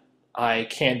that I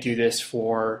can't do this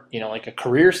for, like a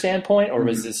career standpoint, or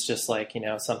was this just like,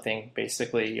 something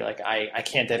basically like I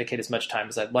can't dedicate as much time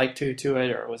as I'd like to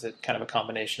it, or was it kind of a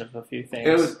combination of a few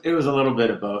things? It was a little bit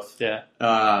of both. Yeah.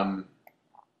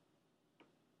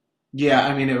 Yeah,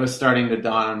 I mean, it was starting to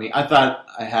dawn on me. I thought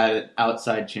I had an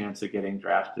outside chance of getting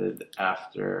drafted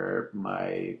after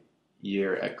my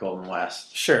year at Golden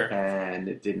West. Sure. And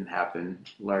it didn't happen,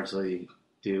 largely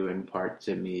due in part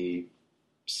to me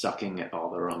sucking at all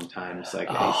the wrong times. Like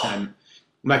anytime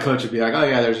my coach would be like, oh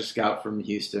yeah, there's a scout from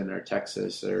Houston or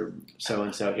Texas or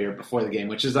so-and-so here before the game,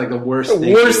 which is like the worst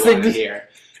thing to hear.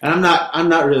 And I'm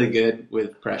not really good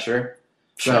with pressure.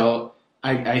 Sure. So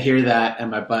I hear that and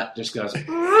my butt just goes,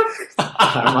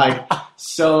 I'm like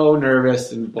so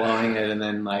nervous and blowing it. And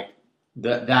then like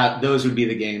those would be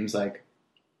the games like,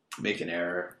 make an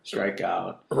error, strike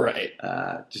out, right?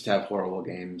 Just have horrible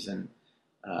games, and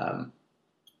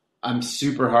I'm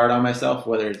super hard on myself,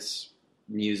 whether it's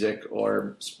music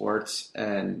or sports.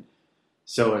 And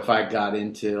so if I got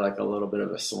into like a little bit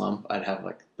of a slump, I'd have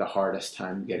like the hardest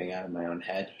time getting out of my own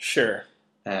head. Sure.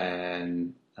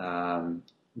 And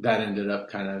that ended up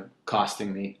kind of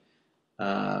costing me.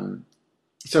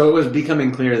 So it was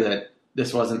becoming clear that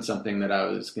this wasn't something that I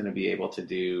was going to be able to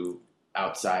do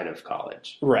outside of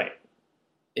college. Right.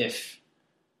 If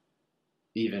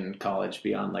even college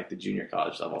beyond like the junior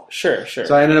college level. Sure.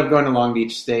 So I ended up going to Long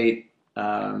Beach State.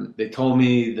 They told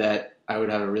me that I would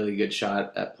have a really good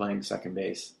shot at playing second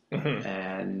base. Mm-hmm.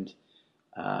 And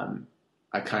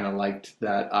I kind of liked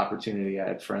that opportunity. I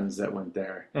had friends that went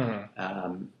there.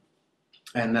 Mm-hmm.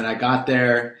 And then I got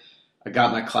there. I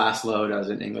got my class load. I was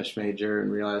an English major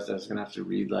and realized I was going to have to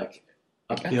read like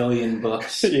a billion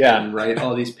books and write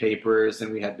all these papers.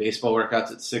 And we had baseball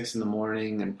workouts at 6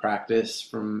 a.m. and practice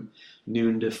from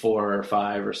noon to 4 or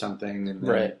 5 or something. And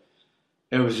then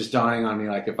it was just dawning on me,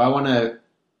 like, if I want to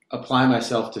apply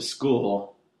myself to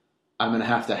school, I'm going to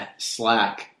have to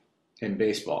slack in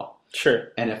baseball.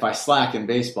 Sure. And if I slack in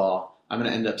baseball, I'm going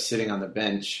to end up sitting on the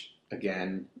bench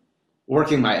again,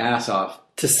 working my ass off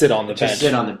to sit on the bench. To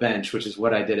sit on the bench, which is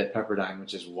what I did at Pepperdine,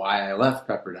 which is why I left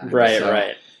Pepperdine. Right,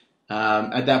 right.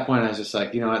 At that point, I was just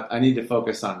like, you know what? I need to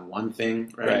focus on one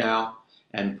thing right now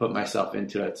and put myself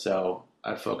into it. So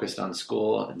I focused on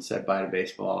school and said bye to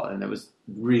baseball, and it was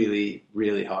really,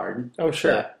 really hard. Oh,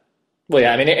 sure. Well,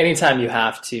 yeah, I mean, anytime you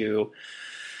have to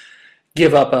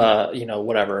give up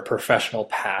a professional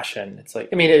passion, it's like,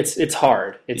 I mean, it's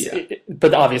hard.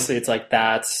 But obviously it's like,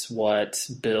 that's what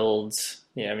builds,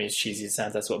 I mean, it's cheesy it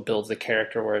sounds, that's what builds the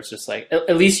character, where it's just like,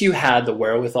 at least you had the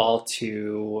wherewithal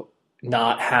to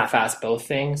not half-ass both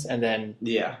things, and then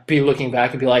be looking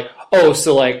back and be like, oh,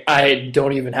 so like, I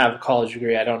don't even have a college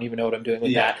degree. I don't even know what I'm doing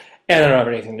with that. And I don't have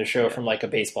anything to show from like a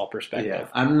baseball perspective. Yeah.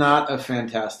 I'm not a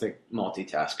fantastic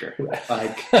multitasker.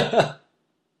 Like,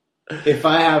 if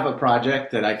I have a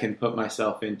project that I can put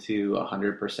myself into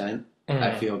 100%,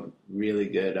 I feel really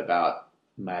good about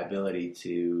my ability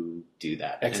to do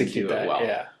that. Execute that, well.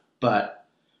 Yeah. But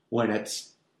when it's,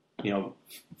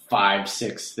 5,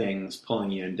 6 things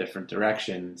pulling you in different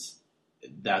directions,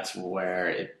 that's where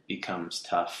it becomes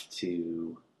tough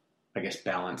to, I guess,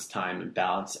 balance time and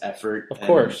balance effort. Of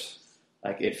course.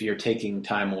 Like, if you're taking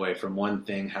time away from one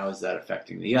thing, how is that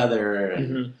affecting the other?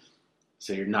 And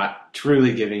so you're not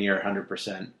truly giving your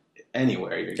 100%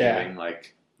 anywhere. You're giving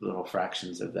like little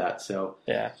fractions of that. So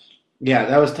yeah,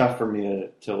 that was tough for me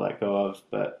to let go of,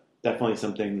 but definitely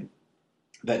something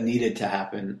that needed to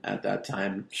happen at that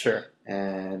time. Sure.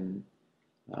 And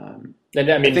I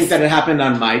think that it happened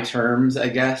on my terms, I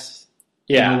guess.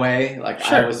 Yeah. In a way, like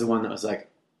I was the one that was like,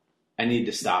 I need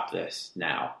to stop this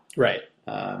now. Right.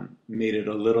 Made it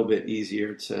a little bit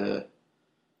easier to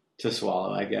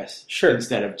swallow, I guess. Sure.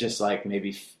 Instead of just like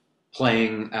maybe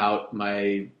playing out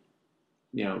my,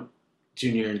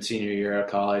 junior and senior year of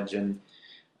college and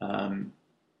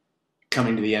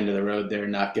coming to the end of the road there,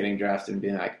 not getting drafted and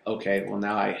being like, okay, well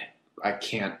now I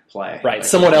can't play. Right. Like,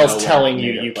 someone else telling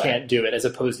you can't do it, as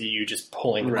opposed to you just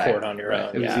pulling the cord on your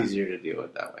own. It was easier to deal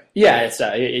with that way. Yeah, it's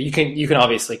you can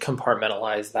obviously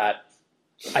compartmentalize that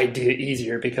idea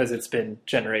easier because it's been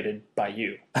generated by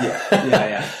you.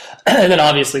 Yeah. And then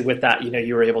obviously with that,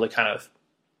 you were able to kind of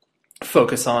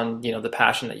focus on, the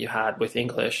passion that you had with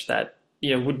English that,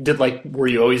 were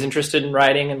you always interested in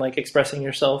writing and like expressing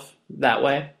yourself that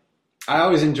way? I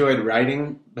always enjoyed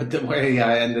writing, but the way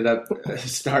I ended up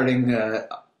starting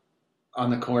on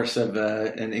the course of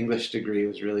an English degree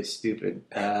was really stupid.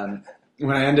 When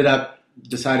I ended up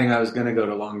deciding I was going to go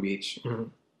to Long Beach,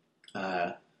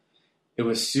 it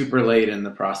was super late in the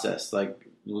process, like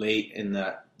late in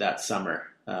that summer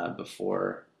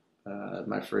before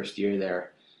my first year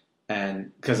there.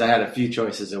 And because I had a few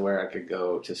choices of where I could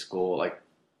go to school, like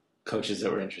coaches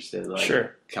that were interested, like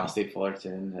Cal State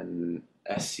Fullerton and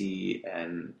SC,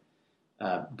 and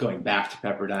going back to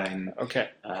Pepperdine,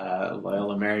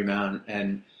 Loyola Marymount.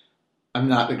 And I'm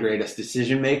not the greatest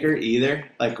decision maker either.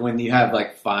 Like when you have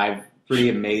like 5 pretty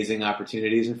amazing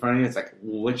opportunities in front of you, it's like,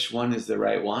 which one is the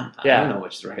right one? I don't know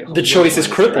which is the right one. The choice is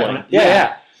crippling. Right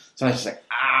yeah. So I was just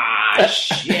like,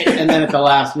 shit. And then at the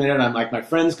last minute, I'm like, my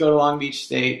friends go to Long Beach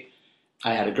State.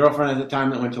 I had a girlfriend at the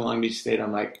time that went to Long Beach State.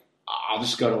 I'm like, I'll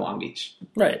just go to Long Beach.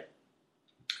 Right.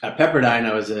 At Pepperdine,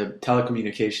 I was a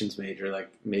telecommunications major,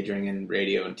 like majoring in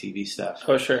radio and TV stuff.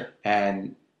 Oh, sure.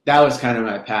 And that was kind of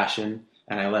my passion,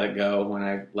 and I let it go when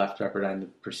I left Pepperdine to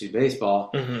pursue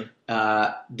baseball.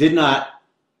 Did not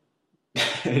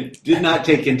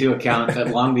take into account that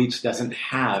Long Beach doesn't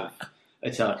have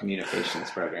a telecommunications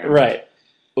program. Right.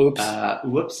 Oops.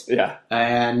 Whoops. Yeah.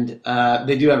 And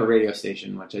they do have a radio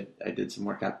station, which I did some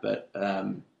work at, but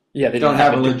they don't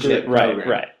have a legit program.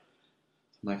 Right.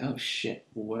 I'm like, oh shit,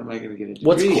 well, what am I going to get a degree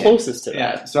What's closest to that?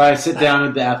 Yeah. So I sit down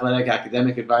with the athletic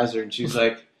academic advisor, and she's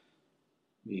like,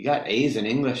 you got A's in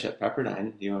English at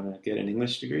Pepperdine. Do you want to get an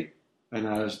English degree? And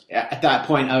at that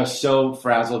point, I was so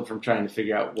frazzled from trying to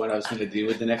figure out what I was going to do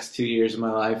with the next 2 years of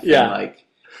my life. Yeah. And like,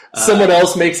 someone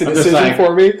else makes a decision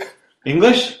for me.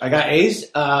 English? I got A's?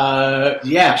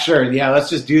 Yeah, sure. Yeah, let's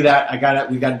just do that.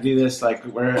 We got to do this. Like,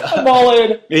 I'm all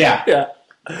in. Yeah.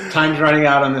 Time's running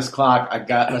out on this clock.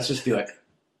 Let's just do it.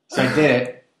 So I did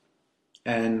it.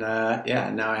 And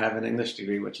now I have an English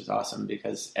degree, which is awesome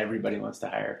because everybody wants to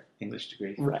hire English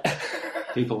degree. Right.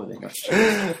 People with English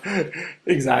degrees.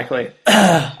 Exactly.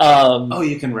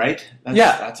 You can write?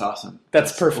 That's awesome.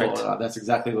 That's perfect. Cool. That's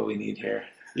exactly what we need here.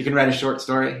 You can write a short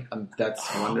story?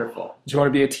 That's wonderful. Do you want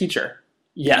to be a teacher?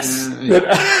 Yes.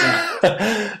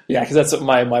 Yeah, because that's what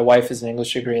my wife is an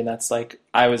English degree, and that's like,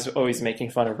 I was always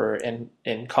making fun of her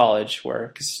in college,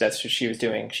 because that's what she was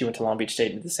doing. She went to Long Beach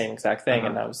State and did the same exact thing,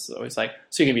 and I was always like,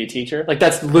 so you can be a teacher? Like,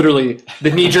 that's literally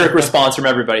the knee-jerk response from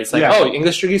everybody. It's like, oh,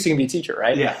 English degree, so you can be a teacher,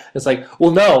 right? Yeah. It's like,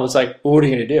 well, no. It's like, well, what are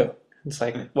you going to do? It's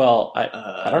like, well,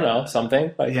 I don't know,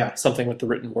 something. Like, something with the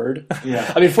written word.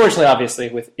 Yeah. I mean, fortunately, obviously,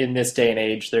 in this day and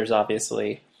age, there's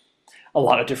obviously a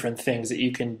lot of different things that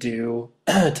you can do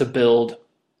to build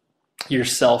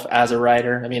yourself as a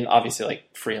writer. I mean, obviously,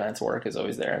 like, freelance work is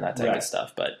always there and that type of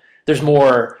stuff, but there's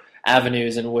more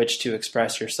avenues in which to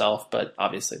express yourself. But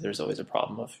obviously, there's always a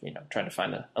problem of, trying to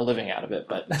find a living out of it.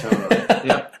 But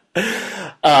totally.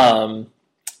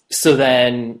 So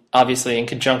then, obviously, in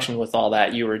conjunction with all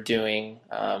that, you were doing,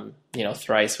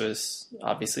 Thrice was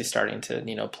obviously starting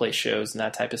to, play shows and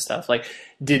that type of stuff. Like,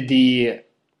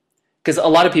 because a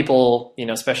lot of people,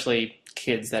 especially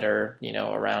kids that are,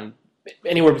 around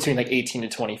anywhere between like 18 to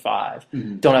 25,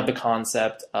 don't have the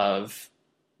concept of,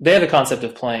 they have the concept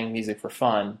of playing music for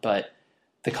fun, but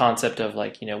the concept of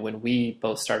like, when we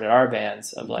both started our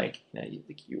bands of like,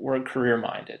 you were career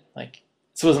minded. Like,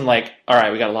 this wasn't like, all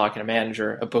right, we got to lock in a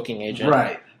manager, a booking agent.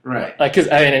 Right. Like, cause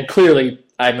and clearly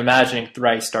I'm imagining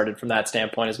Thrice started from that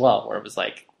standpoint as well, where it was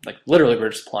like literally we're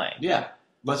just playing. Yeah.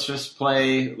 Let's just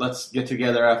play. Let's get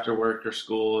together after work or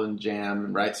school and jam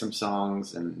and write some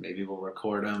songs, and maybe we'll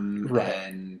record them. Right.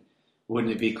 And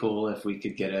wouldn't it be cool if we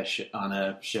could get on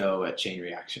a show at Chain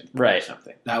Reaction or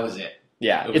something? That was it.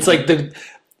 Yeah. It's like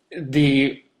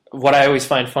the what I always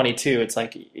find funny too. It's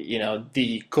like,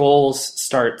 the goals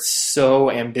start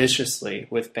so ambitiously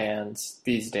with bands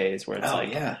these days, where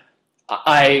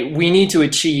it's we need to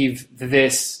achieve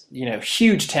this,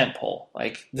 huge tent pole.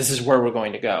 Like, this is where we're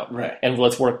going to go. Right. And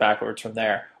let's work backwards from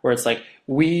there. Where it's like,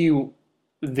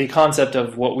 the concept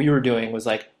of what we were doing was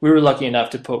like, we were lucky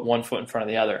enough to put one foot in front of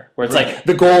the other. Where it's like,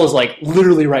 the goal is like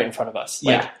literally right in front of us.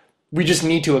 Like, we just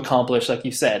need to accomplish, like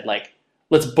you said, like,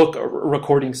 let's book a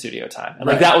recording studio time. And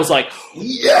like, that was like,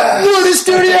 yes! We're in a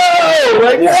studio!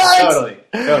 Like,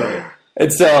 what? Totally.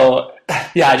 And so,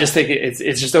 I just think it's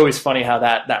just always funny how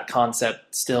that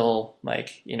concept still,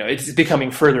 like, it's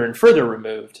becoming further and further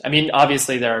removed. I mean,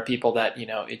 obviously there are people that,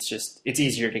 it's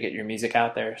easier to get your music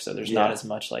out there, so there's not as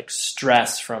much like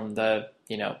stress from the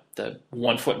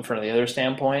one foot in front of the other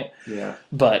standpoint. Yeah.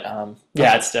 But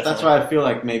it's definitely. That's why I feel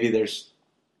like maybe there's,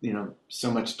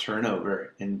 so much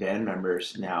turnover in band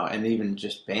members now, and even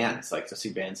just bands. Like, to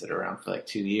see bands that are around for like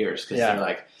 2 years, because they're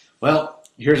like, well,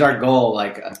 here's our goal,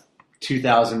 like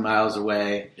 2,000 miles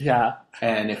away. Yeah.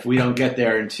 And if we don't get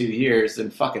there in 2 years, then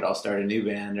fuck it, I'll start a new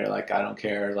band. Or like, I don't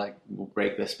care, like, we'll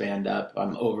break this band up.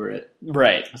 I'm over it.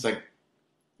 Right. It's like,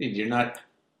 dude, you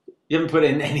haven't put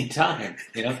in any time,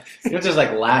 You don't just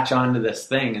like latch onto this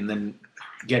thing and then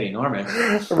get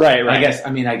enormous. Right. I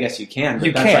guess you can,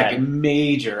 but that's like a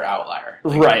major outlier.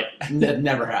 Like, that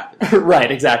never happens. Right,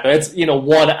 exactly. It's,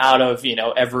 one out of,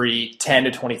 every 10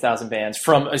 to 20,000 bands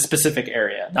from a specific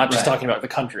area, not just talking about the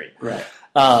country. Right.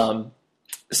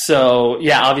 So,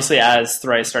 obviously as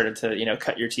Thrice started to,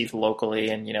 cut your teeth locally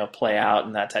and, play out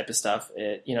and that type of stuff,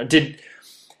 it,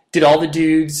 did all the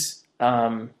dudes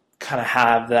kind of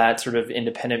have that sort of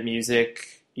independent music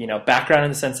background,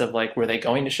 in the sense of like, were they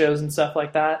going to shows and stuff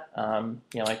like that?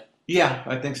 Yeah,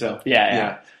 I think so.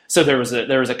 Yeah. So there was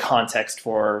a context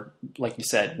for, like you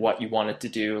said, what you wanted to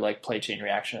do, like play Chain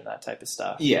Reaction and that type of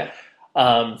stuff. Yeah.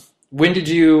 When did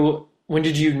you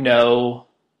know?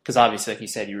 Because obviously, like you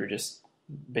said, you were just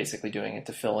basically doing it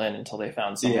to fill in until they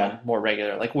found someone more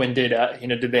regular. Like, when did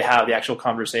did they have the actual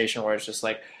conversation where it's just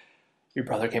like, your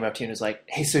brother came up to you and was like,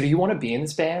 hey, so do you want to be in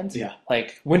this band? Yeah.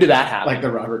 Like, when did that happen? Like the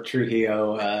Robert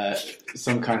Trujillo,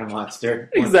 Some Kind of Monster.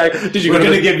 Exactly. We're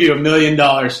going to give you $1 million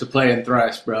to play in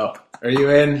Thrice, bro. Are you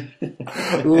in?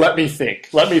 Let me think.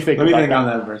 Let me think on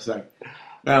that for a second.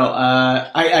 No,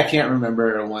 I can't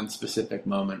remember one specific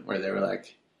moment where they were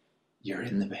like, you're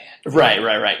in the band. Right.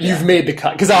 Yeah. You've made the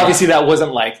cut. Because obviously that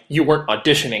wasn't like, you weren't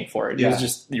auditioning for it. It was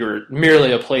just, you were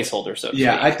merely a placeholder, so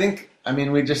to speak.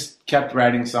 We just kept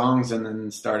writing songs and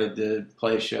then started to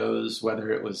play shows,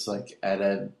 whether it was like at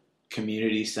a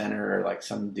community center or like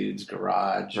some dude's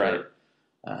garage. Right.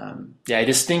 I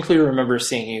distinctly remember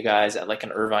seeing you guys at like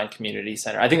an Irvine community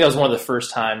center. I think that was one of the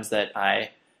first times that I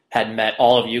had met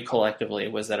all of you collectively,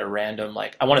 was at a random,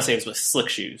 like, I want to say it was with Slick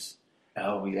Shoes.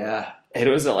 Oh, yeah. It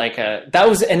was like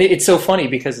and it's so funny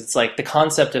because it's like the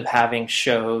concept of having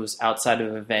shows outside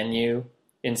of a venue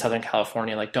in Southern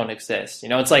California, like, don't exist.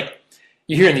 It's like,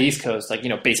 you hear in the East Coast, like,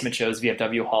 basement shows,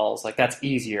 VFW halls, like, that's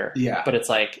easier. Yeah. But it's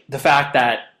like the fact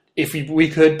that if we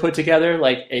could put together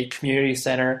like a community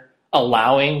center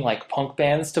allowing like punk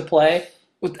bands to play.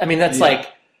 I mean, that's like,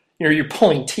 you're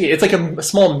pulling teeth. It's like a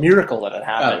small miracle that it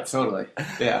happens. Oh, totally.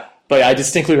 Yeah. But I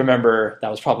distinctly remember that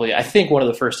was probably, I think, one of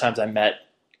the first times I met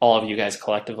all of you guys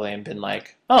collectively and been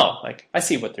like, oh, like I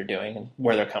see what they're doing and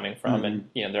where they're coming from. And,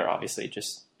 they're obviously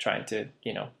just trying to,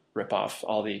 rip off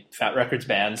all the Fat Records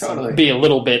bands and be a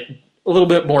little bit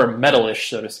more metalish,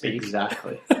 so to speak.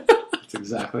 Exactly. That's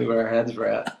exactly where our heads were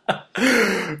at.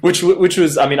 Which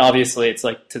was, I mean, obviously it's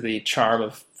like to the charm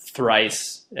of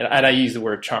Thrice, and I use the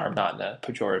word charm not in a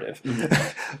pejorative,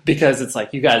 because it's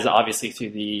like you guys obviously through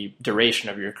the duration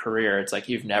of your career, it's like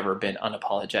you've never been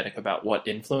unapologetic about what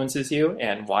influences you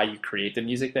and why you create the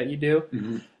music that you do.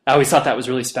 I always thought that was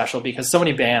really special because so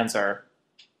many bands are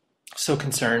so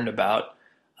concerned about,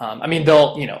 I mean,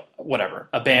 they'll, whatever,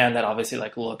 a band that obviously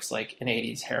like looks like an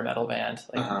 80s hair metal band,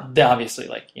 like they obviously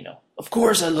like, of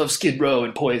course I love Skid Row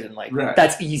and Poison, like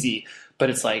that's easy. But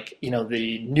it's like,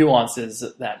 the nuances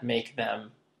that make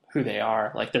them who they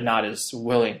are, like they're not as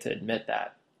willing to admit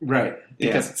that. Right.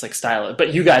 Because it's like style.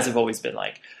 But you guys have always been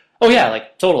like, oh yeah,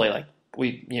 like totally, like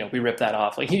we ripped that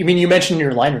off. Like, I mean, you mentioned in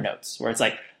your liner notes where it's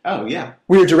like, oh yeah,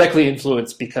 we were directly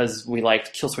influenced because we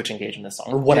liked Killswitch Engage in this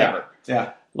song or whatever.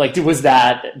 Yeah. Like, was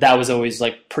that was always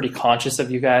like pretty conscious of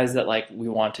you guys that like we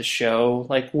want to show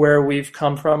like where we've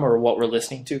come from or what we're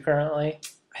listening to currently?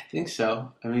 I think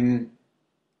so. I mean,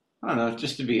 I don't know,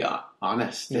 just to be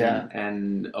honest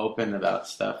and open about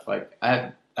stuff. Like,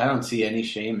 I don't see any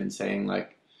shame in saying,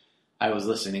 like, I was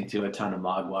listening to a ton of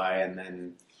Mogwai and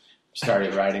then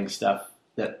started writing stuff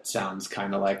that sounds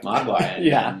kind of like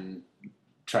Mogwai and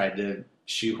tried to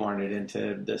shoehorn it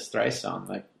into this Thrice song.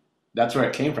 Like, that's where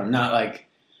it came from. Not like,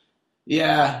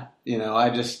 I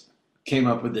just came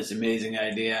up with this amazing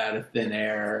idea out of thin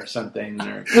air or something.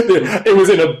 Or it was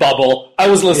in a bubble. I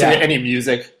wasn't listening to any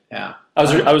music. Yeah.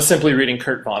 I was simply reading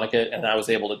Kurt Vonnegut, and I was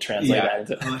able to translate that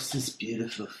into... Oh, it's this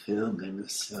beautiful film, and I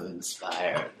was so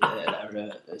inspired that I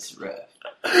wrote this riff.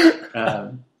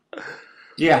 I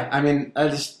mean,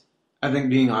 I think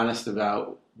being honest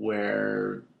about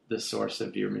where the source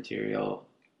of your material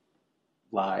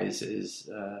lies is...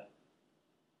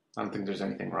 I don't think there's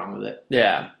anything wrong with it.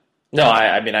 Yeah. No,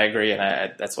 I mean, I agree,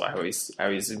 and that's why I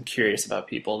always am curious about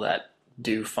people that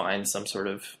do find some sort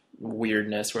of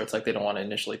weirdness where it's like they don't want to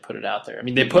initially put it out there. I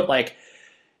mean, they put like,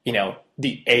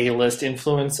 the A-list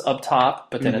influence up top,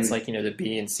 but then it's like, the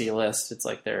B and C list, it's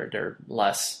like they're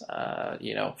less,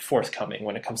 forthcoming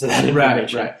when it comes to that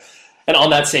information. Right. And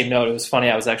on that same note, it was funny,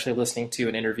 I was actually listening to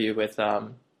an interview with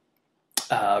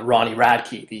Ronnie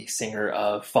Radke, the singer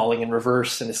of Falling in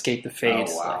Reverse and Escape the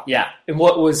Fates. Oh, wow. Yeah. And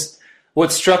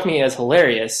what struck me as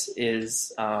hilarious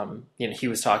is, he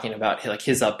was talking about like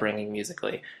his upbringing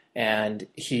musically, and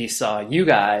he saw you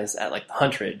guys at like the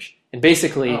Huntridge, and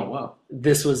basically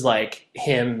this was like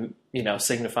him,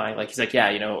 signifying like, he's like,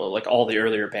 like all the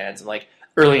earlier bands and like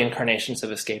early incarnations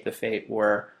of Escape the Fate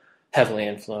were heavily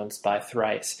influenced by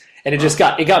Thrice. And it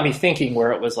got me thinking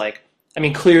where it was like, I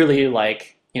mean, clearly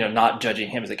like, not judging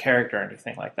him as a character or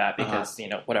anything like that because,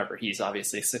 whatever, he's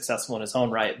obviously successful in his own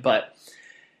right, but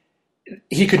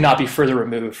he could not be further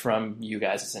removed from you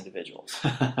guys as individuals.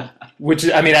 Which,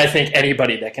 I mean, I think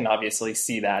anybody that can obviously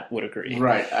see that would agree.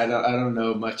 Right. I don't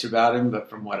know much about him, but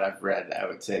from what I've read, I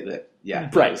would say that,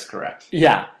 that is correct.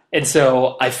 Yeah. And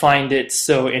so I find it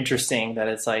so interesting that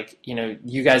it's like,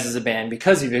 you guys as a band,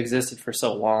 because you've existed for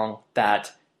so long,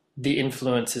 that the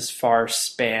influence is far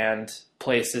spanned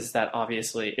places that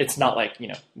obviously, it's not like,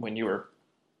 when you were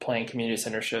playing community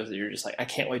center shows that you're just like, I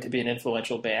can't wait to be an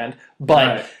influential band,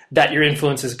 but that your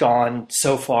influence has gone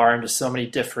so far into so many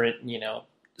different,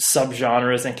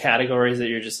 subgenres and categories that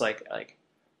you're just like,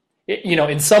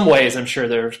 in some ways, I'm sure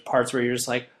there's parts where you're just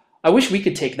like, I wish we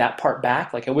could take that part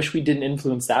back. Like, I wish we didn't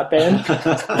influence that band.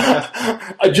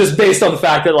 Just based on the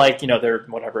fact that, like, they're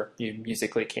whatever, you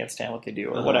musically can't stand what they do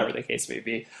or whatever the case may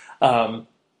be.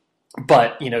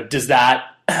 But, does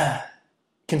that,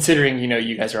 considering,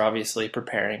 you guys are obviously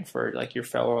preparing for like your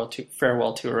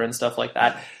farewell tour and stuff like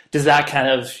that, does that kind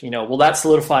of, will that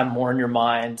solidify more in your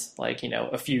mind, like,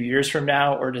 a few years from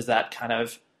now, or does that kind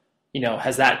of,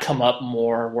 has that come up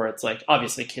more where it's like,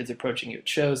 obviously kids approaching you at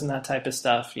shows and that type of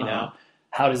stuff,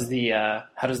 how does the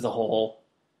whole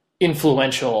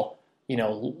influential,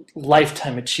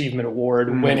 lifetime achievement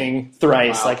award winning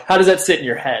Thrice, like, how does that sit in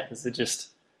your head? Is it just,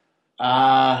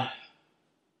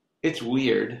 it's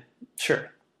weird.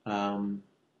 Sure. I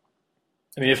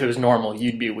mean, if it was normal,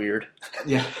 you'd be weird.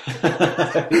 Yeah.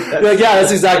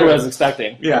 That's exactly what I was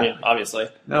expecting. Yeah. I mean, obviously.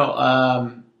 No, I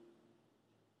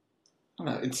don't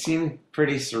know. It seemed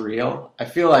pretty surreal. I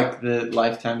feel like the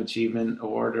Lifetime Achievement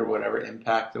Award or whatever,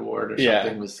 Impact Award or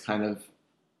something was kind of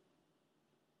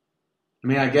I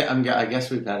mean, I guess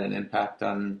we've had an impact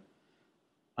on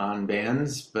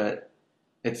bands, but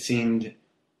it seemed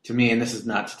to me, and this is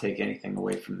not to take anything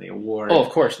away from the award. Oh, of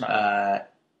course not.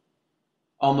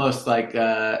 Almost like,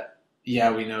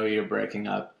 yeah, we know you're breaking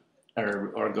up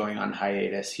or going on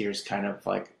hiatus. Here's kind of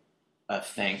like a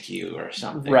thank you or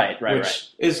something. Right. Which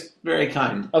is very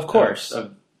kind. Of course.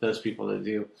 Of those people to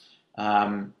do.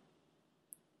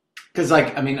 Because,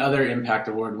 like, I mean, other Impact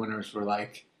Award winners were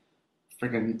like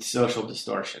freaking Social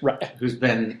Distortion. Right. Who's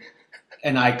been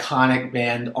an iconic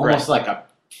band, almost like a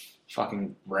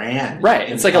fucking brand. Right.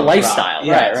 It's like a lifestyle.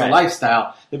 Yeah, right. It's a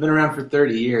lifestyle. They've been around for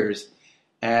 30 years.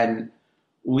 And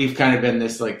we've kind of been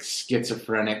this like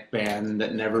schizophrenic band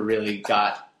that never really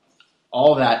got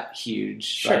all that huge.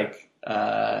 Sure. Like,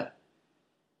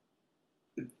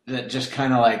 that just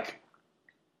kind of like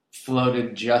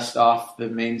floated just off the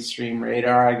mainstream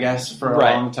radar, I guess, for a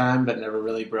long time, but never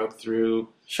really broke through.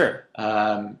 Sure.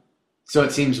 So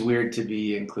it seems weird to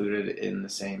be included in the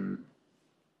same,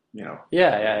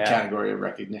 category of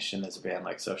recognition as a band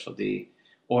like Social D,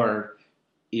 or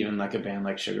even like a band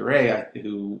like Sugar Ray,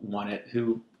 who won it,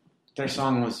 who their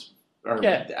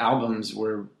the albums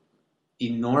were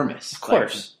enormous. Of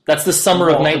course. That's the summer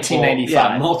of 1995.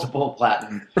 Yeah, multiple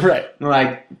platinum. Right.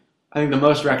 Like, I think the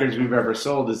most records we've ever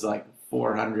sold is like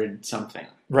 400 something.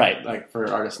 Right. Like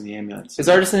for Artist in the Ambulance. Is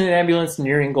Artist in the Ambulance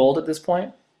nearing gold at this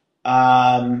point?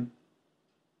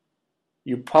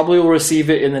 You probably will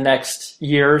receive it in the next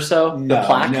year or so. The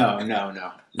plaque? No.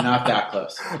 Not that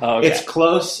close. Oh, okay. It's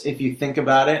close if you think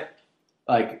about it,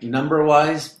 like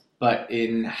number-wise, but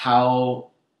in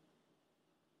how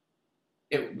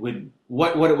it would,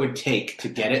 what it would take to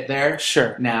get it there.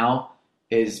 Sure. Now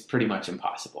is pretty much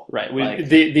impossible. Right. Like,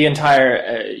 the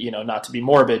entire, not to be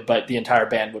morbid, but the entire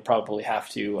band would probably have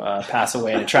to pass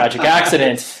away in a tragic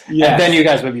accident, and then you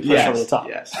guys would be pushed over the top.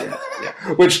 Yes.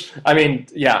 Which, I mean,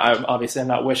 I'm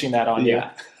not wishing that on you.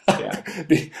 Yeah.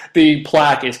 The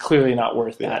plaque is clearly not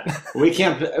worth that. We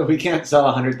can't sell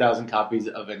 100,000 copies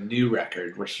of a new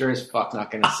record. We're sure as fuck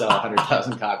not going to sell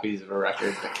 100,000 copies of a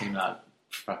record that came out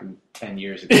fucking 10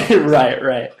 years ago.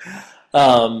 Right.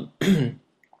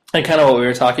 And kind of what we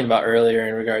were talking about earlier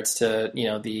in regards to,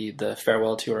 the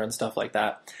farewell tour and stuff like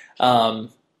that.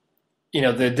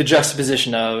 The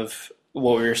juxtaposition of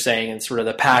what we were saying and sort of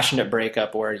the passionate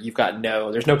breakup where you've got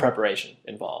there's no preparation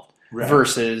involved, right,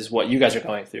 versus what you guys are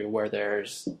going through where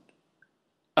there's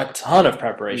a ton of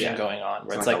preparation going on.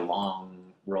 Where it's like a long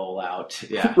rollout.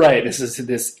 Yeah. Right. This is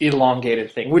this elongated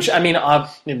thing, which, I mean,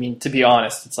 to be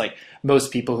honest, it's like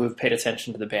most people who've paid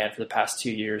attention to the band for the past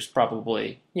 2 years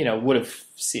probably, would have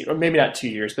seen, or maybe not 2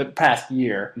 years, but past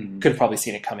year could have probably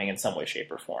seen it coming in some way,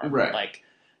 shape, or form. Right. Like,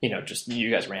 just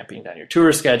you guys ramping down your tour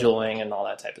scheduling and all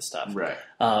that type of stuff. Right.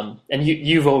 And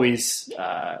you've always,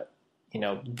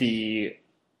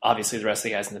 obviously the rest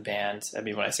of the guys in the band, I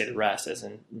mean, when I say the rest, as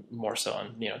in more so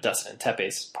on, Dustin and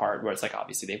Tepe's part, where it's like,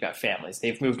 obviously they've got families.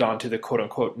 They've moved on to the quote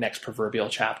unquote next proverbial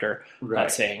chapter.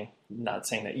 Right. Not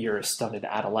saying that you're a stunted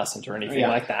adolescent or anything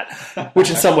like that, which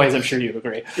in some ways I'm sure you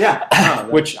agree. Yeah. No,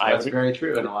 that's very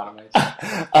true in a lot of ways.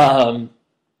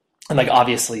 And like,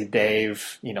 obviously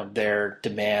they've, their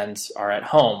demands are at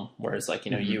home. Whereas like,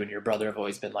 you and your brother have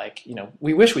always been like,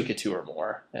 we wish we could tour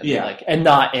more. And and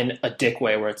not in a dick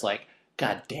way where it's like,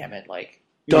 God damn it, like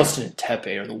Dustin and Tepe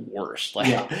are the worst.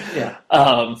 Like,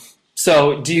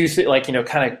 so do you think, like,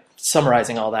 kind of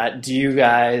summarizing all that, do you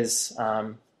guys,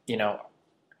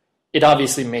 it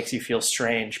obviously makes you feel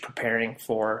strange preparing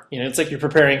for, it's like you're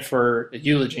preparing for a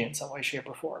eulogy in some way, shape,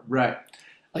 or form. Right.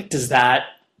 Like, does that,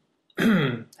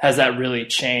 has that really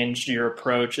changed your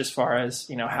approach as far as,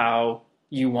 how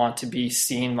you want to be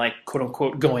seen, like, quote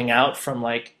unquote, going out from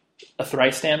like a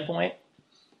Thrice standpoint?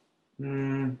 I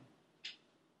don't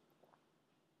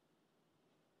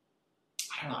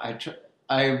know.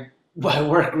 I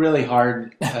work really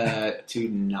hard to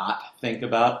not think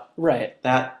about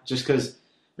that, just because, I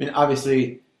mean,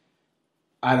 obviously,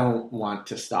 I don't want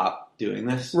to stop doing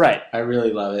this. Right. I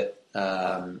really love it.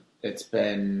 It's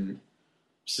been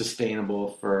sustainable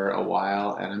for a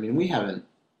while, and I mean,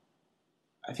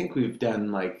 I think we've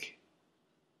done like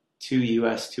 2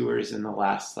 U.S. tours in the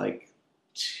last like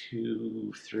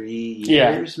 2-3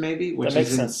 years, maybe, which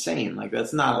is insane. Like,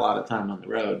 that's not a lot of time on the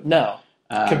road. No.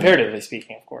 Comparatively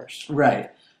speaking, of course. Right.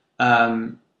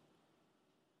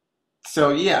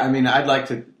 So yeah, I mean, I'd like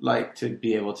to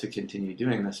be able to continue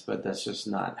doing this, but that's just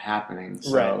not happening.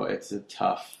 So it's a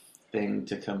tough thing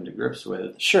to come to grips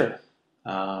with. Sure.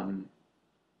 And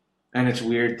it's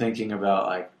weird thinking about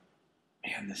like,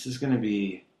 man, this is going to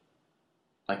be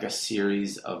like a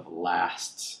series of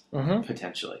lasts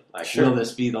potentially. Like, will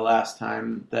this be the last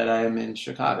time that I'm in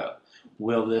Chicago?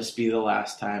 will this be the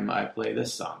last time I play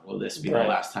this song? Will this be the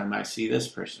last time I see this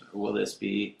person? Or will this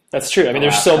be... That's true. I mean,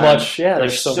 there's so much. Yeah,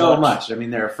 there's so much. I mean,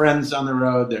 there are friends on the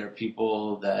road. There are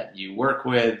people that you work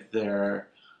with. There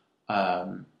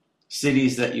are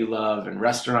cities that you love and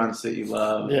restaurants that you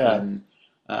love and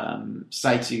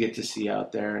sites you get to see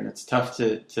out there. And it's tough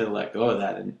to let go of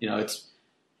that. And, you know, it's...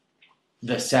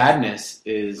 The sadness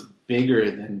is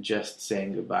bigger than just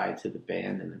saying goodbye to the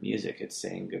band and the music. It's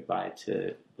saying goodbye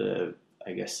to the,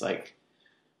 I guess, like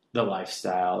the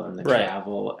lifestyle and the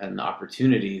travel and the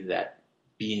opportunity that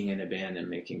being in a band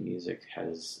and making music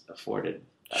has afforded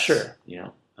us. Sure.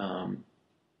 You know,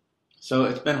 so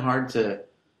it's been hard to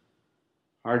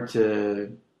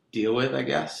deal with, I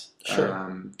guess. Sure.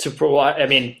 I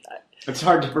mean, it's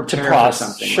hard to prepare for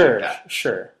something like that.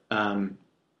 Sure.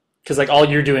 Because like all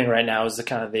you're doing right now is the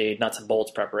kind of the nuts and bolts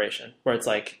preparation, where it's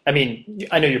like, I mean,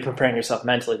 I know you're preparing yourself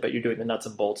mentally, but you're doing the nuts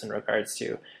and bolts in regards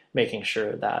to making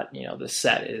sure that, you know, the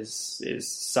set is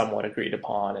somewhat agreed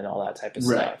upon and all that type of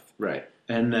stuff. Right.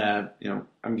 And you know,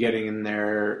 I'm getting in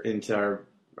there into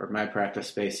my practice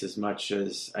space as much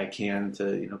as I can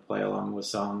to, you know, play along with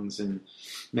songs and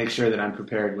make sure that I'm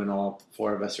prepared when all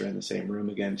four of us are in the same room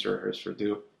again to rehearse for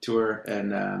tour.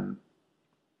 And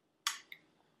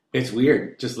it's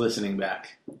weird just listening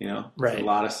back, you know. Right. There's a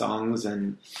lot of songs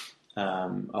and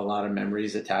a lot of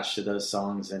memories attached to those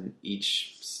songs and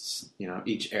each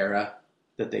era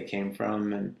that they came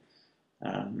from,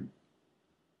 and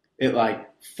it like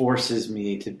forces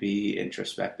me to be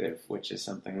introspective, which is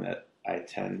something that I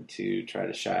tend to try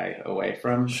to shy away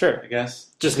from. Sure, I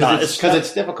guess just not because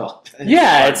it's difficult.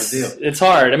 It's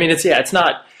hard. I mean, it's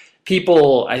not.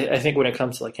 People, I think when it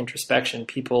comes to like introspection,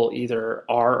 people either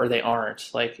are or they aren't.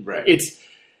 Like it's,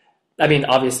 I mean,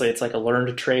 obviously it's like a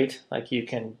learned trait. Like you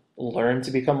can learn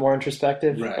to become more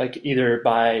introspective, like either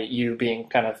by you being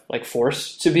kind of like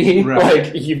forced to be,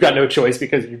 like you've got no choice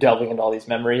because you're delving into all these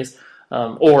memories,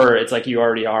 or it's like you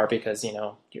already are because, you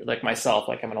know, you're like myself,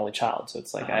 like I'm an only child, so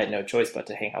it's like I had no choice but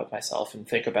to hang out with myself and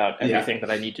think about everything that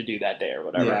I need to do that day or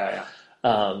whatever.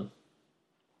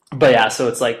 But yeah, so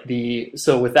it's like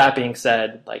so with that being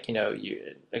said, like, you know,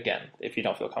 you, again, if you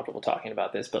don't feel comfortable talking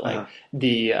about this, but like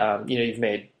you know, you've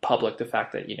made public the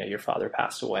fact that, you know, your father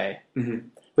passed away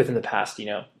within the past, you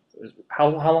know, how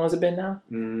long has it been now?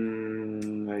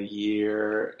 A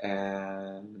year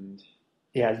and...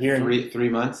 Yeah, a year and 3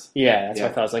 months. Yeah, that's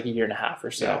what I thought. It was like a year and a half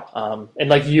or so. Yeah. And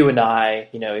like you and I,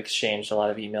 you know, exchanged a lot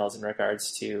of emails in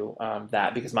regards to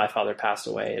that because my father passed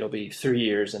away. It'll be 3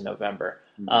 years in November.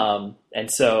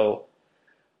 And so,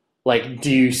 like,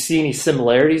 do you see any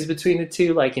similarities between the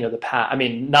two? Like, you know, I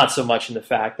mean, not so much in the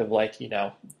fact of like, you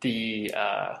know, the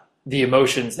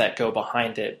emotions that go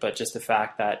behind it, but just the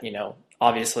fact that, you know,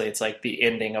 obviously it's like the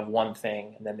ending of one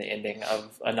thing and then the ending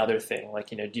of another thing.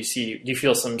 Like, you know, do you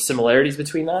feel some similarities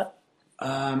between that?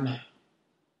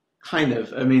 Kind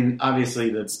of. I mean, obviously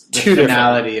the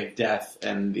finality of death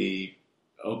and the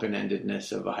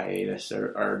open-endedness of a hiatus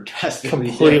are drastically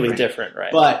completely different,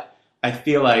 right? But I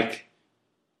feel like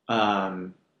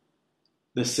the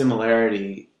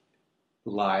similarity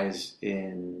lies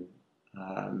in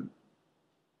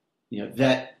you know,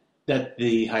 that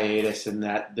the hiatus and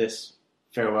that this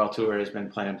farewell tour has been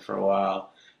planned for a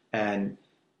while, and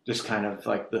just kind of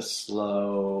like the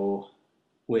slow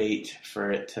wait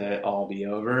for it to all be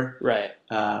over. Right.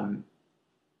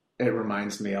 It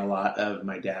reminds me a lot of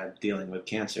my dad dealing with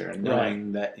cancer and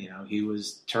knowing that, you know, he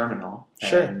was terminal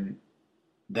and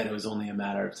that it was only a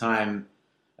matter of time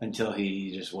until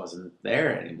he just wasn't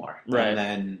there anymore. Right.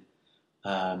 And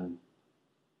then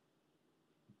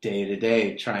day to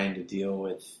day trying to deal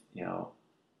with, you know,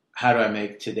 how do I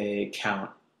make today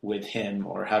count with him,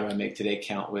 or how do I make today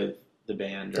count with the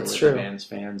band or the band's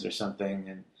fans or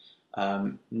something,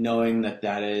 and knowing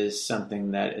that is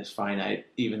something that is finite.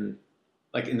 Even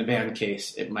like in the band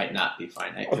case, it might not be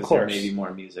finite because there may be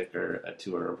more music or a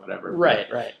tour or whatever. Right.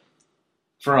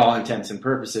 For all intents and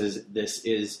purposes, this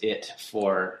is it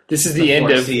for the end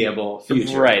foreseeable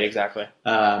future. Right, exactly.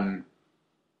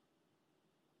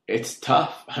 It's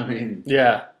tough. I mean,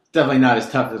 yeah. Definitely not as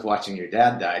tough as watching your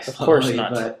dad die. Of course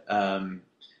not. But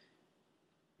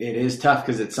it is tough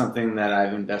because it's something that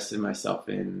I've invested myself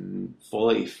in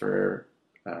fully for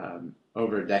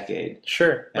over a decade.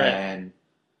 Sure, right. And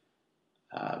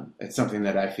it's something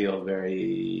that I feel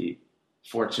very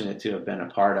fortunate to have been a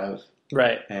part of.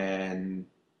 Right. And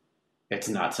it's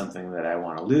not something that I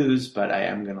want to lose, but I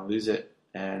am going to lose it.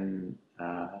 And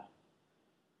I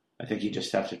think you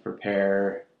just have to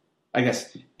prepare, I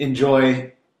guess,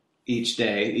 enjoy each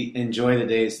day, enjoy the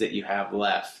days that you have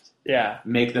left. Yeah.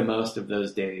 Make the most of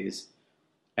those days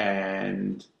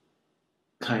and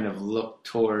kind of look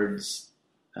towards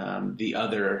the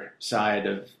other side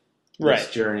of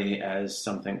this journey as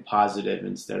something positive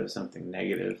instead of something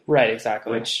negative. Right,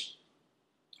 exactly. Which,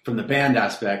 from the band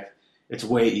aspect, it's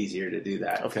way easier to do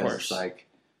that. Of course. It's like,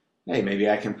 hey, maybe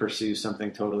I can pursue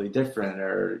something totally different,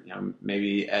 or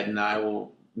maybe Ed and I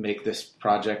will make this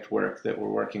project work that we're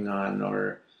working on,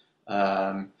 or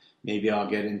maybe I'll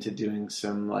get into doing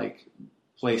some like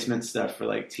placement stuff for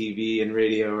like TV and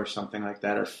radio or something like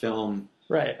that, or film.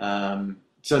 Right.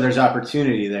 So there's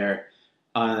opportunity there.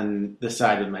 On the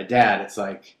side of my dad, it's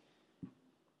like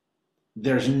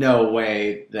there's no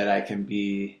way that I can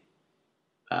be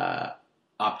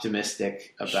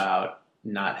optimistic about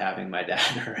not having my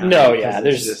dad around. No, yeah,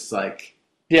 there's just like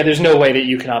there's no way that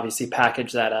you can obviously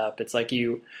package that up. It's like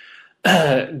you,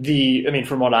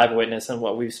 from what I've witnessed and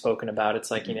what we've spoken about,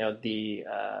 it's like the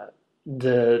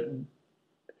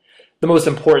most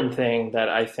important thing that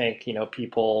I think,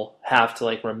 people have to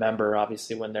like remember,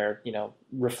 obviously, when they're,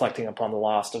 reflecting upon the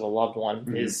loss of a loved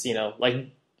one is, like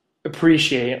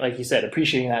appreciating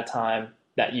that time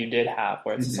that you did have,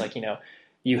 where it's just like,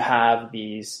 you have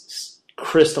these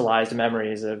crystallized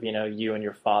memories of, you and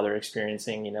your father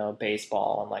experiencing,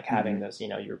 baseball and like having those,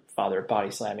 your father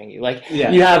body slamming you. Like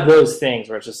you have those things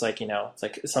where it's just like, it's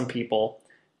like some people,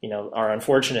 are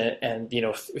unfortunate and,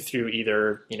 through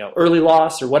either, early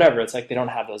loss or whatever, it's like they don't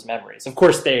have those memories. Of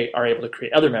course, they are able to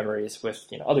create other memories with,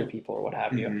 other people or what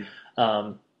have you.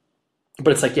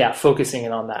 But it's like, focusing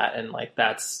in on that. And like,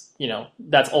 that's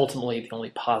ultimately the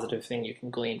only positive thing you can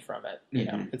glean from it.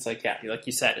 It's like, like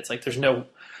you said, it's like, there's no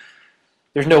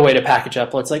way to package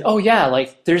up. It's like, oh yeah,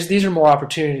 like these are more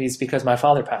opportunities because my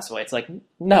father passed away. It's like,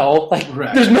 no, like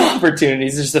there's no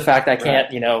opportunities. It's just the fact that I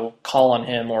can't, call on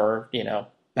him or,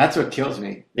 That's what kills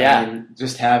me. Yeah. I mean,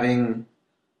 just having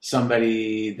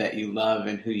somebody that you love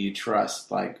and who you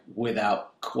trust, like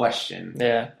without question,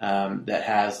 that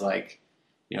has like,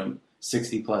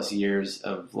 60 plus years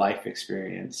of life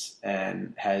experience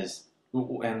and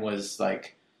was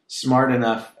like smart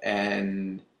enough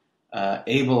and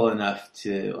able enough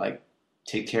to like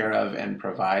take care of and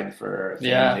provide for a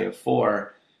family of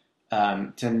 4,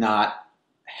 to not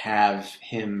have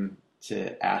him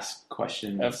to ask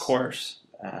questions. Of course.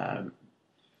 To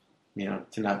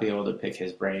not be able to pick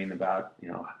his brain about,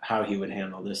 how he would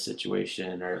handle this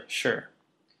situation or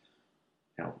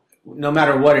no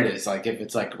matter what it is, like if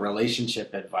it's like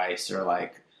relationship advice or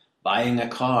like buying a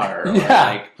car or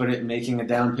like making a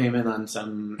down payment on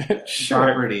some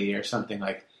property or something,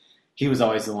 like he was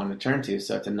always the one to turn to.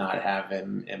 So to not have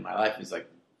him in my life is like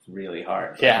really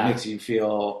hard. Like, it makes you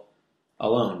feel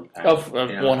alone.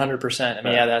 100%. I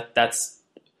mean, that's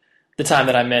the time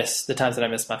that I miss. The times that I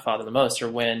miss my father the most are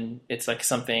when it's like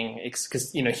something,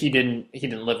 because he didn't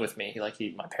live with me.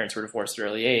 My parents were divorced at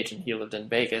an early age, and he lived in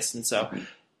Vegas, and so.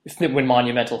 When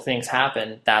monumental things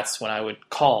happen, that's when I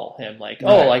would call him like,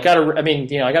 I got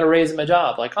a raise in my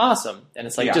job. Like, awesome. And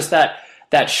it's like just that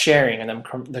sharing and then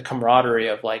the camaraderie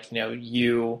of like, I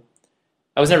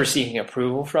was never seeking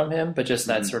approval from him, but just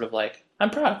that sort of like,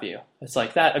 I'm proud of you. It's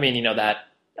like that. I mean, that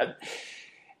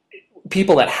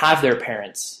people that have their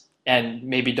parents and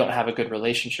maybe don't have a good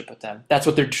relationship with them, that's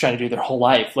what they're trying to do their whole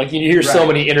life. Like you hear so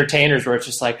many entertainers where it's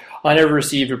just like, I never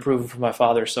received approval from my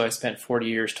father, so I spent 40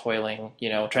 years toiling,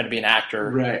 trying to be an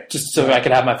actor, just so I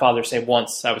could have my father say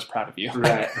once, I was proud of you.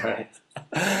 Right.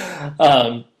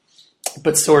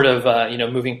 But sort of,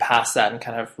 moving past that and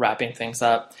kind of wrapping things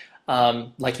up,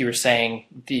 like you were saying,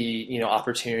 the,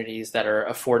 opportunities that are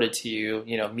afforded to you,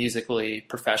 musically,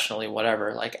 professionally,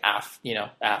 whatever, like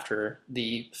after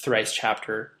the Thrice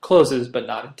chapter closes, but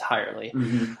not entirely.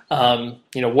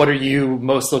 What are you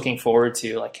most looking forward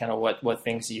to? Like kind of what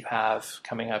things you have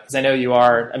coming up? Because I know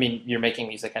you're making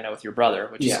music, I know, with your brother,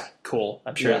 which is cool.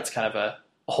 I'm sure it's kind of a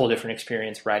whole different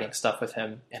experience writing stuff with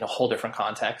him in a whole different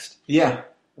context. Yeah,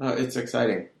 it's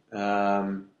exciting.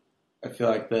 I feel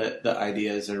like the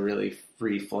ideas are really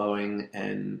free-flowing,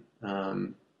 and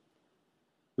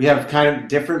we have kind of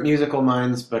different musical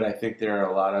minds, but I think there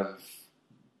are a lot of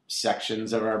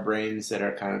sections of our brains that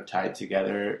are kind of tied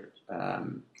together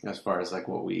as far as like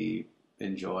what we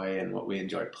enjoy and what we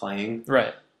enjoy playing.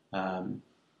 Right.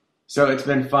 So it's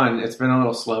been fun. It's been a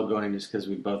little slow going just because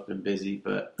we've both been busy,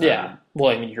 but well,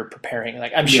 I mean, you're preparing.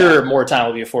 Like I'm sure more time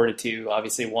will be afforded to you,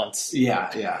 obviously, once.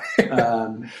 Yeah.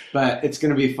 But it's going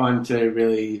to be fun to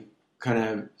really kind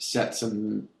of set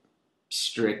some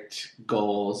strict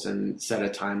goals and set a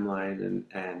timeline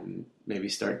and maybe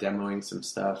start demoing some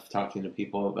stuff, talking to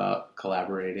people about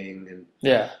collaborating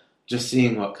and just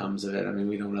seeing what comes of it. I mean,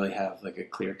 we don't really have like a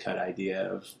clear-cut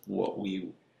idea of what we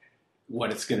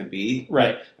what it's going to be.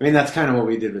 Right. I mean, that's kind of what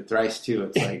we did with Thrice too.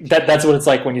 It's like that's what it's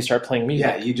like when you start playing music.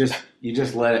 Yeah, you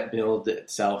just let it build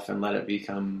itself and let it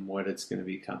become what it's going to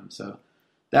become. So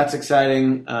that's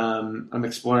exciting. I'm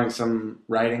exploring some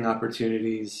writing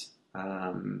opportunities,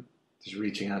 just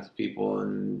reaching out to people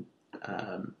and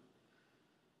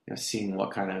seeing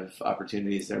what kind of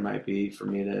opportunities there might be for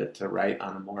me to write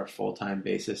on a more full-time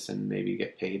basis and maybe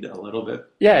get paid a little bit.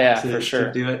 For sure.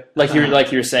 To do it. Like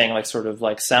you're saying, like sort of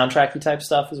like soundtracky type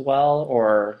stuff as well,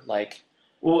 or like.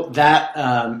 Well, that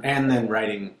and then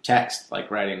writing text,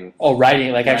 like writing. Oh,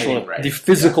 writing, like actual the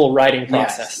physical writing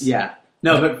process. Yes. Yeah.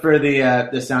 No, but for the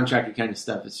soundtracky kind of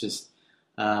stuff, it's just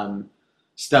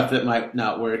stuff that might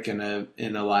not work in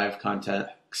a live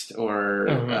context,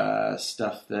 or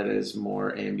stuff that is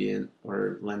more ambient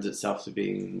or lends itself to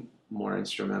being more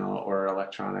instrumental or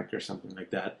electronic or something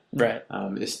like that. Right.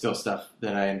 Is still stuff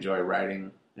that I enjoy writing,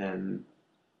 and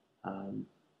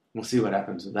we'll see what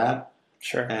happens with that.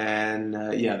 Sure. And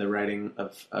the writing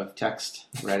of text,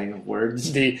 writing of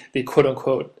words. the quote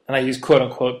unquote, and I use quote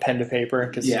unquote pen to paper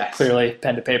because clearly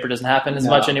pen to paper doesn't happen as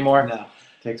much anymore. No,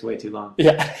 it takes way too long.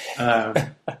 Yeah.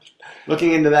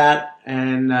 Looking into that,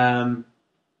 and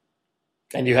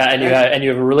you have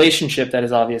a relationship that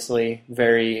is obviously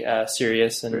very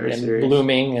serious and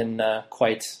blooming and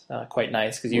quite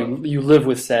nice because you live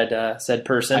with said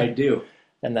person. I do,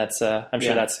 and that's I'm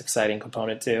sure that's an exciting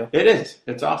component too. It is.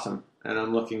 It's awesome. And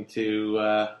I'm looking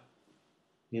to,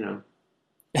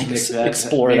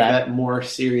 explore make that more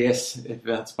serious if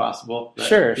that's possible. But,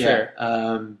 sure.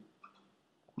 Things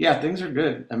are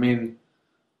good. I mean,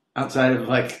 outside of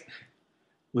like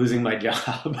losing my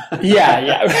job.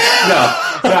 Yeah. No.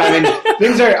 I mean,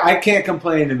 things are. I can't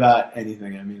complain about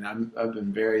anything. I mean, I've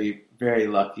been very, very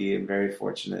lucky and very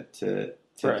fortunate to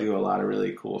do a lot of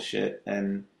really cool shit,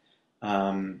 and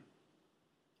I'm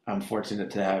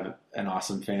fortunate to have an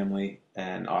awesome family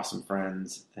and awesome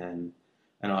friends and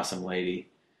an awesome lady,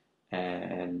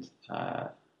 and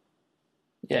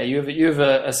you have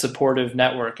a supportive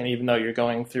network, and even though you're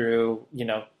going through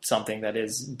something that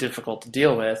is difficult to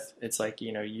deal with, it's like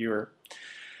you're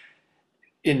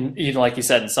in, like you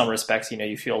said, in some respects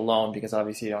you feel alone because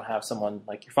obviously you don't have someone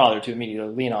like your father to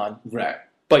immediately lean on, right?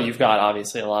 But you've got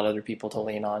obviously a lot of other people to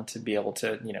lean on to be able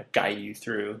to guide you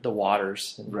through the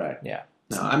waters, and, right? Yeah.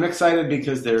 No, I'm excited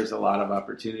because there's a lot of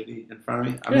opportunity in front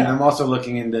of me. I mean, I'm also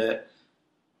looking into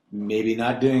maybe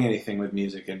not doing anything with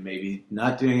music and maybe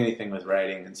not doing anything with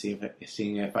writing and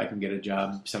seeing if I can get a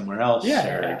job somewhere else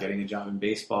or getting a job in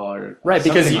baseball or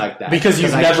something like that. Because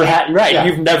you've never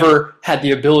you've never had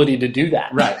the ability to do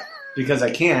that. Right. Because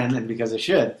I can and because I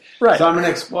should. Right. So I'm going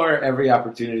to explore every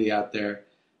opportunity out there.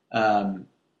 And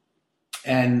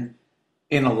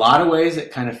in a lot of ways,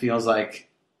 it kind of feels like,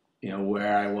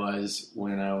 where I was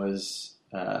when I was,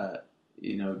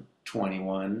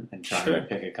 21 and trying to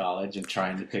pick a college and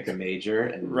trying to pick a major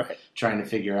and trying to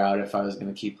figure out if I was going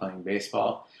to keep playing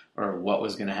baseball or what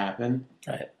was going to happen.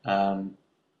 Right.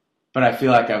 But I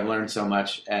feel like I've learned so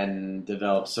much and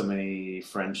developed so many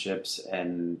friendships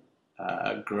and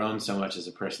grown so much as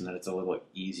a person that it's a little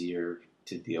easier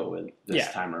to deal with this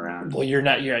time around. Well, you're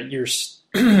not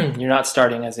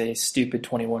starting as a stupid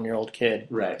 21-year-old kid.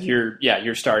 Right.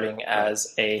 You're starting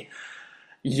as a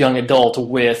young adult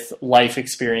with life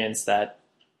experience that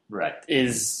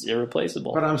is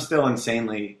irreplaceable. But I'm still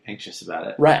insanely anxious about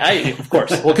it. Right. Of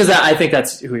course. Well, because I think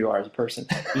that's who you are as a person.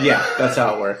 Yeah, that's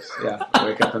how it works. Yeah. I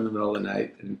wake up in the middle of the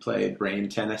night and play brain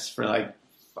tennis for like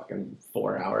fucking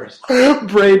 4 hours.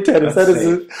 Brain tennis.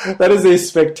 That is a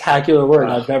spectacular word.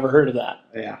 I've never heard of that.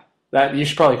 Yeah. That you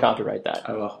should probably copyright that.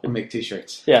 I will. I'll make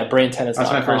t-shirts. Yeah, brain tennis. That's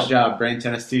my first job, brain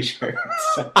tennis t-shirts.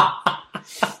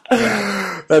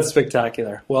 That's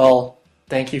spectacular. Well,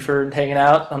 thank you for hanging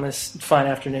out on this fine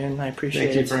afternoon. I appreciate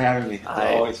it. Thank you for having me. It's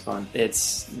always fun.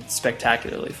 It's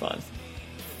spectacularly fun.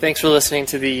 Thanks for listening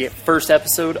to the first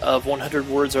episode of 100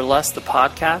 Words or Less, the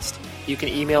podcast. You can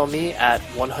email me at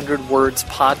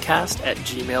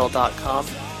 100wordspodcast@gmail.com,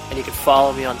 and you can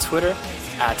follow me on Twitter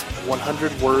at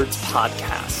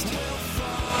 100wordspodcast.